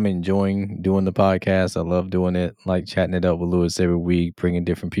 I'm enjoying doing the podcast. I love doing it, like chatting it up with Lewis every week, bringing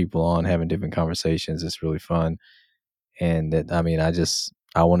different people on, having different conversations. It's really fun. And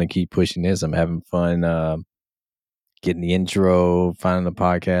I want to keep pushing this. I'm having fun getting the intro, finding the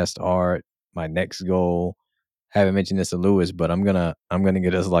podcast art. My next goal, I haven't mentioned this to Lewis, but I'm gonna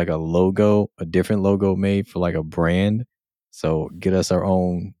get us like a logo, a different logo made for like a brand. So get us our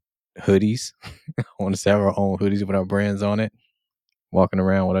own hoodies. I want us to have our own hoodies with our brands on it, walking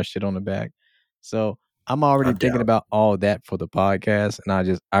around with our shit on the back. So I'm already I'm thinking down. about all that for the podcast,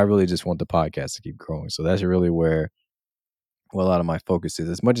 and I really just want the podcast to keep growing. So that's really where a lot of my focus is,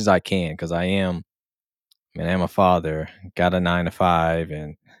 as much as I can, because I am a father, got a 9 to 5,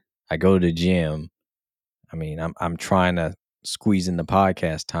 and I go to the gym. I mean, I'm trying to squeeze in the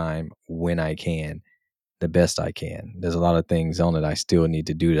podcast time when I can. the best I can. There's a lot of things on it I still need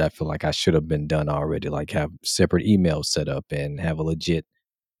to do that I feel like I should have been done already, like have separate emails set up and have a legit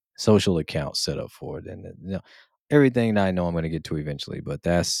social account set up for it, and everything that I know I'm going to get to eventually. But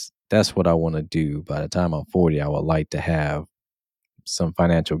that's what I want to do. By the time I'm 40, I would like to have some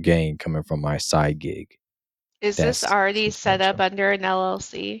financial gain coming from my side gig. Is this That's already set up substantial. under an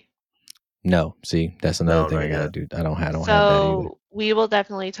LLC? No, see, that's another No, thing not I got to yet. do. I don't have that either. So we will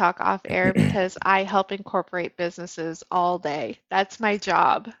definitely talk off air because I help incorporate businesses all day. That's my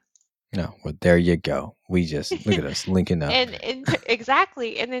job. No, well, there you go. We just look at us linking up. And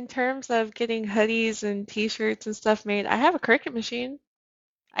exactly. And in terms of getting hoodies and t-shirts and stuff made, I have a Cricut machine.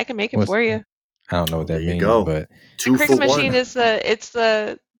 I can make it What's for you. I don't know Oh, what there that you means, go. but The 2 for Cricut machine 1. is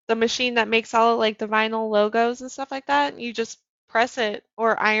the machine that makes all like the vinyl logos and stuff like that. You just press it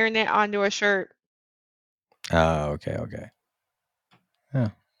or iron it onto a shirt. okay. Yeah,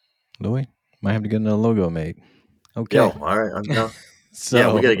 Louis might have to get another logo made. Okay, Yo, all right, I'm down. Yeah,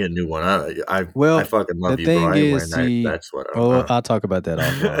 we so gotta get a new one. I well, fucking the love you, bro. thing I ain't is, wearing that see, that sweater. oh, I'll talk about that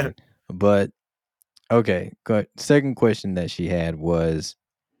offline. But okay, second question that she had was,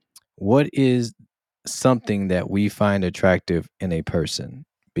 what is something that we find attractive in a person,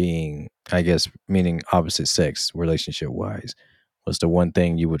 being, I guess, meaning opposite sex, relationship wise? What's the one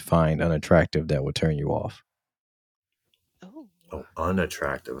thing you would find unattractive that would turn you off? Oh. Oh,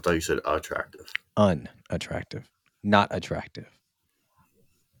 unattractive. I thought you said attractive. Unattractive, not attractive.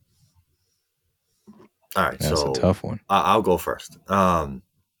 All right, That's a so tough one. I'll go first.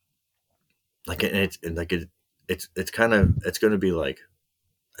 Like it's kind of it's gonna be like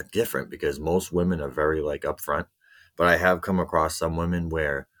different because most women are very like upfront, but I have come across some women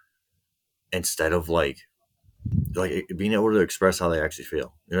where instead of like being able to express how they actually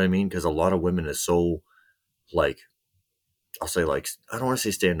feel, you know what I mean? Because a lot of women is so like I'll say like I don't want to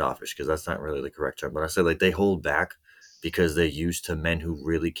say standoffish because that's not really the correct term, but I say like they hold back because they're used to men who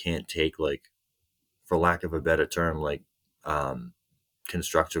really can't take like, for lack of a better term, like um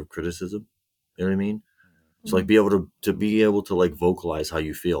constructive criticism. You know what I mean? So like Mhm. be able to be able to like vocalize how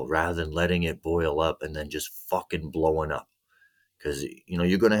you feel rather than letting it boil up and then just fucking blowing up. Because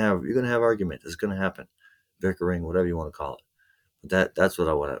you're gonna have arguments. It's gonna happen, bickering, whatever you want to call it. That's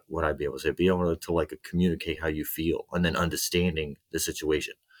what I'd be able to say. Be able to like communicate how you feel and then understanding the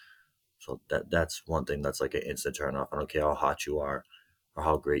situation. So that's one thing that's like an instant turn off. I don't care how hot you are or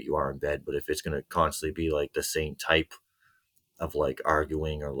how great you are in bed, but if it's gonna constantly be like the same type of like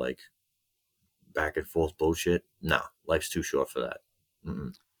arguing or like back and forth bullshit, no, life's too short for that.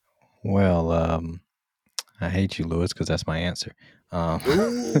 Mm-mm. Well, I hate you, Lewis, because that's my answer.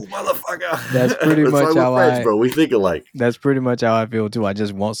 Ooh, That's motherfucker! pretty That's why much we're how friends, I. bro. We think alike. That's pretty much how I feel too. I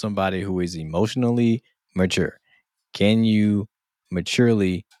just want somebody who is emotionally mature. Can you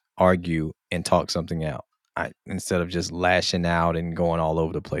maturely argue and talk something out? Instead of just lashing out and going all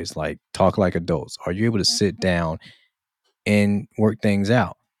over the place, like talk like adults. Are you able to sit down and work things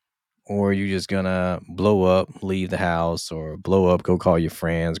out? Or are you just gonna blow up, leave the house, or blow up, go call your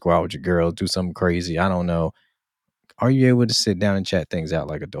friends, go out with your girls, do something crazy? I don't know. Are you able to sit down and chat things out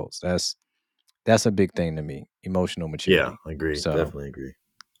like adults? That's a big thing to me, emotional Yeah, maturity. I agree. So Definitely agree.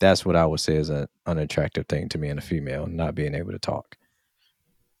 that's what I would say is an unattractive thing to me in a female, not being able to talk.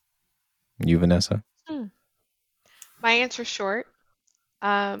 You, Vanessa? Hmm. My answer's short.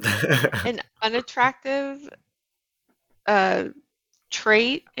 An unattractive uh,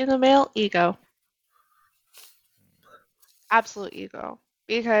 trait in a male, ego. Absolute ego.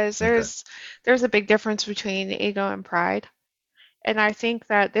 Because Okay. there's a big difference between ego and pride. And I think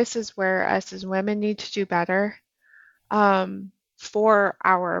that this is where us as women need to do better for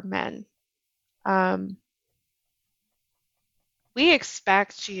our men. Um, we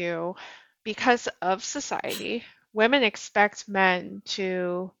expect you, because of society, women expect men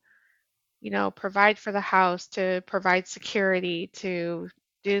to, provide for the house, to provide security, to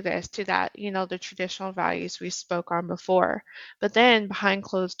do this, to that, the traditional values we spoke on before. But then behind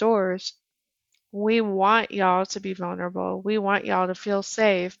closed doors, we want y'all to be vulnerable. We want y'all to feel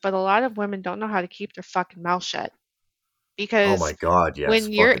safe. But a lot of women don't know how to keep their fucking mouth shut Oh because my God, yes.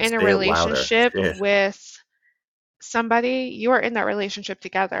 when you're Fucking in a say it louder. relationship Shit. with somebody, you are in that relationship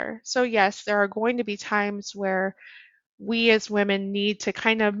together. So, yes, there are going to be times where we as women need to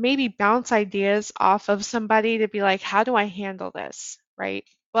kind of maybe bounce ideas off of somebody to be like, how do I handle this? Right.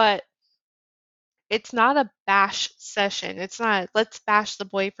 But it's not a bash session. It's not, let's bash the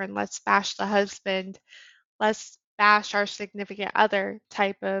boyfriend, let's bash the husband, let's bash our significant other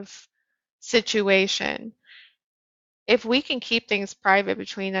type of situation. If we can keep things private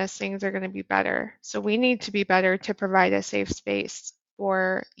between us, things are going to be better. So we need to be better to provide a safe space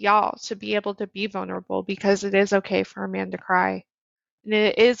for y'all to be able to be vulnerable, because it is okay for a man to cry. And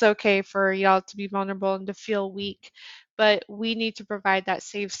it is okay for y'all to be vulnerable and to feel weak, but we need to provide that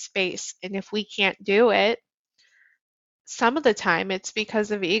safe space. And if we can't do it, some of the time it's because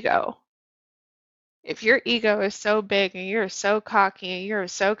of ego. If your ego is so big and you're so cocky and you're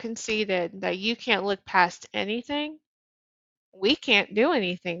so conceited that you can't look past anything, we can't do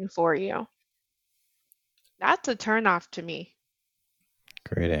anything for you. That's a turnoff to me.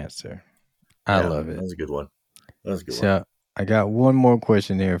 Great answer. I Yeah, love that it. was a good one. That was a good So I got one more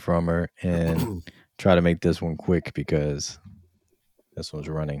question here from her, and one. try to make this one quick because this one's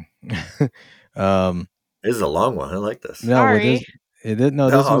running. um, This is a long one. I like this. no, with this, Sorry. it did no.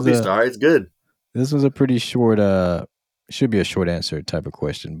 No, I'll be sorry. It's good. This was a pretty short. Should be a short answer type of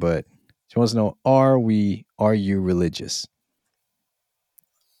question, but she wants to know: Are you religious?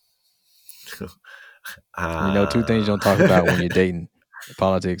 We know two things you don't talk about when you're dating: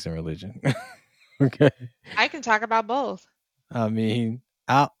 politics and religion. Okay. I can talk about both. I mean,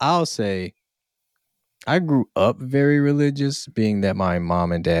 I'll say I grew up very religious, being that my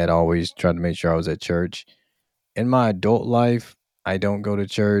mom and dad always tried to make sure I was at church. In my adult life, I don't go to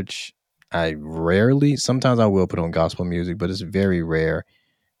church. I rarely, sometimes I will put on gospel music, but it's very rare.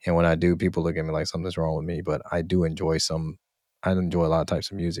 And when I do, people look at me like something's wrong with me. But I do enjoy I enjoy a lot of types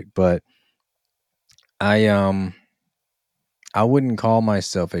of music. But I I wouldn't call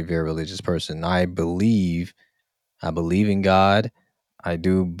myself a very religious person. I believe in God. I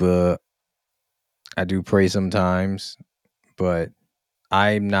do, but I do pray sometimes, but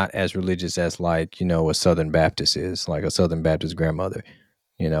I'm not as religious as, like, a Southern Baptist is, like a Southern Baptist grandmother,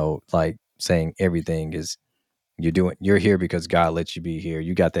 like saying everything is you're here because God lets you be here.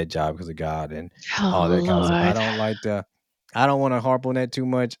 You got that job because of God and all Oh, that kind of stuff. Lord. I don't want to harp on that too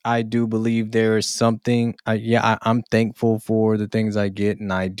much. I do believe there is something. I'm thankful for the things I get,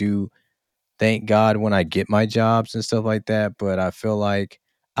 and I do thank God when I get my jobs and stuff like that. But I feel like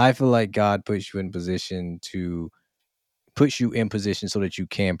God puts you in position so that you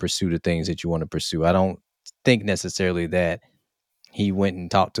can pursue the things that you want to pursue. I don't think necessarily that he went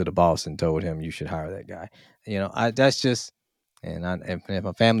and talked to the boss and told him you should hire that guy. That's just, if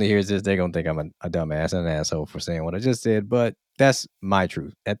my family hears this, they're gonna think I'm a dumbass and an asshole for saying what I just said. But that's my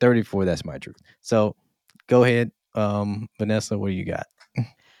truth. At 34, that's my truth. So go ahead, Vanessa. What do you got?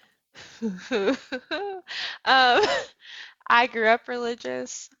 um, I grew up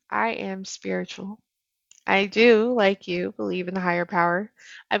religious. I am spiritual. I do, like you, believe in the higher power.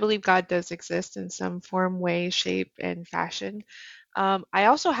 I believe God does exist in some form, way, shape, and fashion. I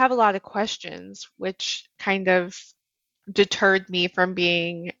also have a lot of questions, which kind of deterred me from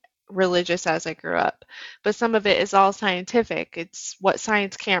being religious as I grew up. But some of it is all scientific. It's what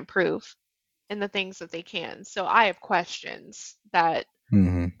science can't prove and the things that they can. So I have questions that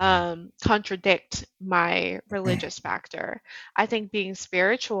Mm-hmm. contradict my religious factor. I think being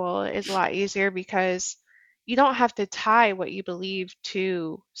spiritual is a lot easier because you don't have to tie what you believe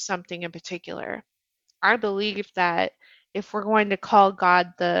to something in particular. I believe that if we're going to call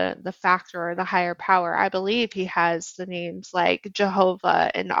God the factor or the higher power, I believe he has the names like Jehovah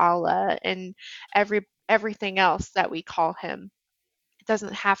and Allah and everything else that we call him. It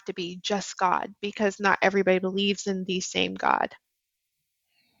doesn't have to be just God because not everybody believes in the same God.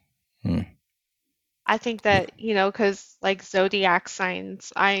 Hmm. I think that, because like zodiac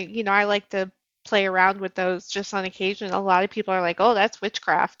signs, I like to play around with those just on occasion. A lot of people are like, "Oh, that's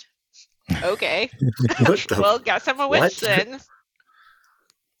witchcraft." Okay. What the? Well, guess I'm a What? witch then.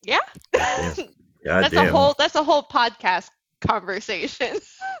 Yeah. God damn. God That's a damn. whole that's a whole podcast conversation.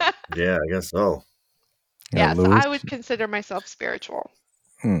 Yeah, I guess so. Yeah, so Lewis, I would consider myself spiritual.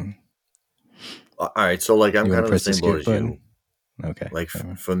 hmm. All right, so like I'm You want kind to of the press the same boat skip as you. button? Okay. Like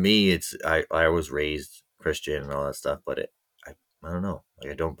for me, it's I was raised Christian and all that stuff, but I don't know.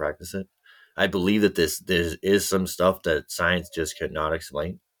 Like I don't practice it. I believe that there is some stuff that science just cannot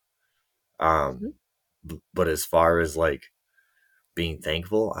explain. Um, Mhm. but as far as like being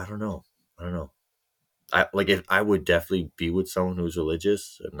thankful, I don't know. I don't know. I like if I would definitely be with someone who's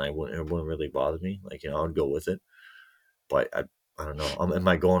religious, and it wouldn't really bother me. Like I would go with it. But I don't know. Am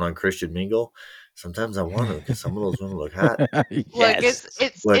I going on Christian Mingle? Sometimes I want to because some of those women look hot. Look, Yes.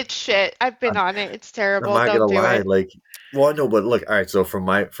 But it's shit. I've been I'm, on it. It's I'm terrible. not gonna Don't do lie. it. Like, well, no, but look. All right. So from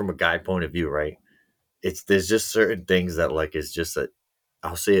a guy point of view, right? There's just certain things that like is just a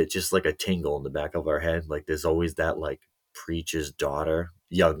I'll say it just like a tingle in the back of our head. Like there's always that like preacher's daughter,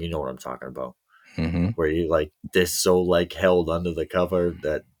 young. You know what I'm talking about? Mm-hmm. Where you like they're so like held under the cover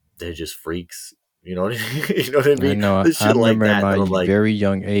that they're just freaks. You know what I mean? You know what I I mean? know. This I shit like remember at that. my That I'm like, very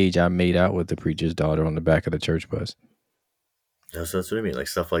young age, I made out with the preacher's daughter on the back of the church bus. That's what I mean, like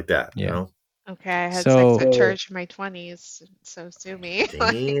stuff like that, you Yeah. know? Okay, I had sex So at church in my 20s, so sue me.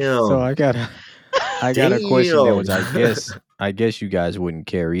 Like, so Damn. I got a question then, Damn. which I guess you guys wouldn't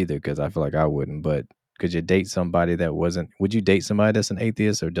care either, because I feel like I wouldn't. But could you date somebody that wasn't? Would you date somebody that's an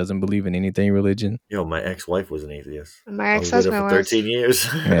atheist or doesn't believe in anything religion? Yo, my ex-wife was an atheist. my I was with her ex-husband for 13 years.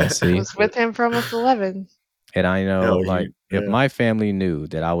 Yeah. I See, was with him for almost 11. and I know, Yo, like, if yeah. my family knew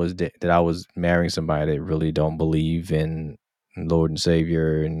that I was marrying somebody that really don't believe in Lord and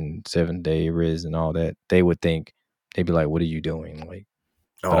Savior and Seventh Day Riz and all that, they would think, they'd be like, "What are you doing?" Like,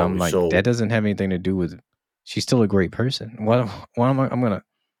 but Oh, I'm like, that so doesn't have anything to do with. She's still a great person. What am I? I'm gonna.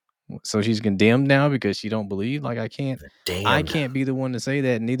 So she's condemned now because she don't believe. Like, I damned. can't be the one to say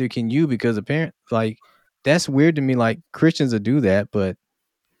that. Neither can you, because apparently, like, that's weird to me. Like, Christians will do that, but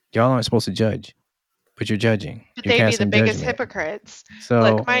y'all aren't supposed to judge. But you're judging. But You're they'd be the casting biggest judgment. hypocrites.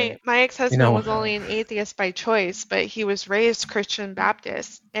 Look, So my you ex-husband know, was only an atheist by choice, but he was raised Christian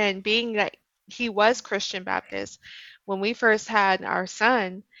Baptist. And being that he was Christian Baptist, when we first had our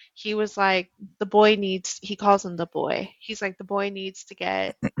son, he was like, the boy needs, he calls him the boy. He's like, the boy needs to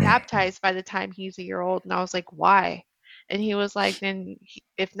get baptized by the time he's a year old. And I was like, why? And he was like, then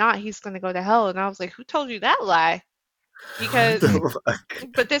if not, he's going to go to hell. And I was like, who told you that lie? What Because the fuck?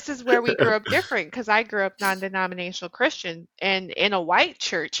 but this is where we grew up different because I grew up non-denominational Christian and in a white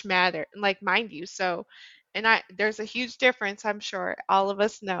church matter, like mind you. So, and there's a huge difference, I'm sure all of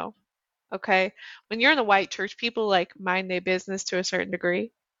us know. Okay. When you're in a white church, people like mind their business to a certain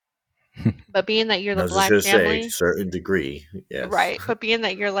degree. But being that you're I the was just black gonna say, family, certain degree, yes. right? But being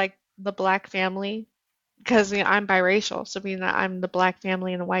that you're like the black family, because I'm biracial, so being that I'm the black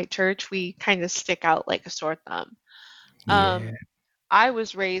family in a white church, we kind of stick out like a sore thumb. yeah. Um, I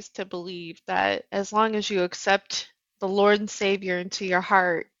was raised to believe that as long as you accept the Lord and Savior into your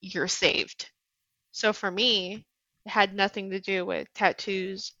heart, you're saved. So for me, it had nothing to do with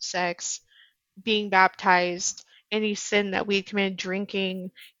tattoos, sex, being baptized, any sin that we committed,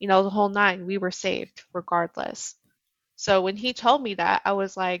 drinking, the whole nine. We were saved regardless. So when he told me that, I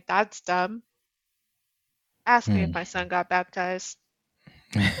was like, that's dumb. Ask me if Hmm. my son got baptized.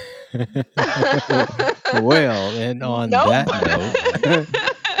 Well, and on Nope. that note,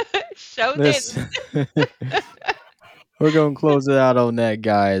 Show let's didn't. we're gonna close it out on that,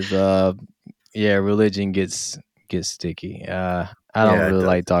 guys. Yeah, religion gets sticky. I don't Yeah, it really does.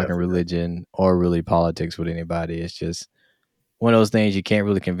 like It talking definitely does. religion or really politics with anybody. It's just one of those things you can't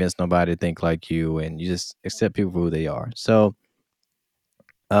really convince nobody to think like you, and you just accept people for who they are. So,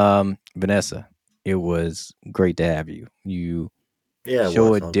 Vanessa, it was great to have you. You Yeah, it show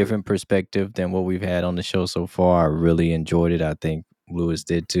a was all good. different perspective than what we've had on the show so far. I really enjoyed it. I think Lewis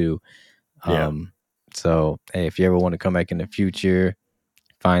did too. Yeah. Um, so hey, if you ever want to come back in the future,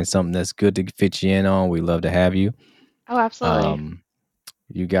 find something that's good to fit you in on, we love to have you. Oh, absolutely. Um,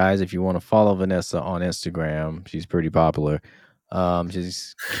 you guys, if you want to follow Vanessa on Instagram, she's pretty popular.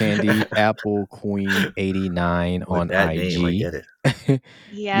 She's Candy Apple Queen 89 With on that name, I IG. get it. You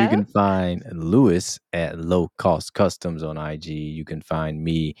Yeah. can find Lewis at Low Cost Customs on IG. You can find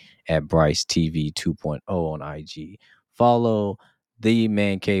me at Bryce TV 2.0 on IG. Follow the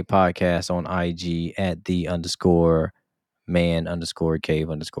Man Cave Podcast on IG at the underscore man underscore cave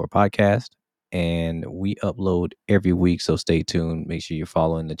underscore podcast. And we upload every week, so stay tuned. Make sure you're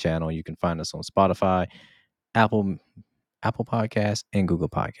following the channel. You can find us on Spotify, Apple Podcasts, and Google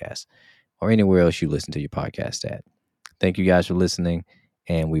Podcasts, or anywhere else you listen to your podcast at. Thank you guys for listening,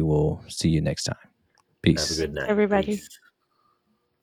 and we will see you next time. Have a Peace. good night. Everybody. Peace.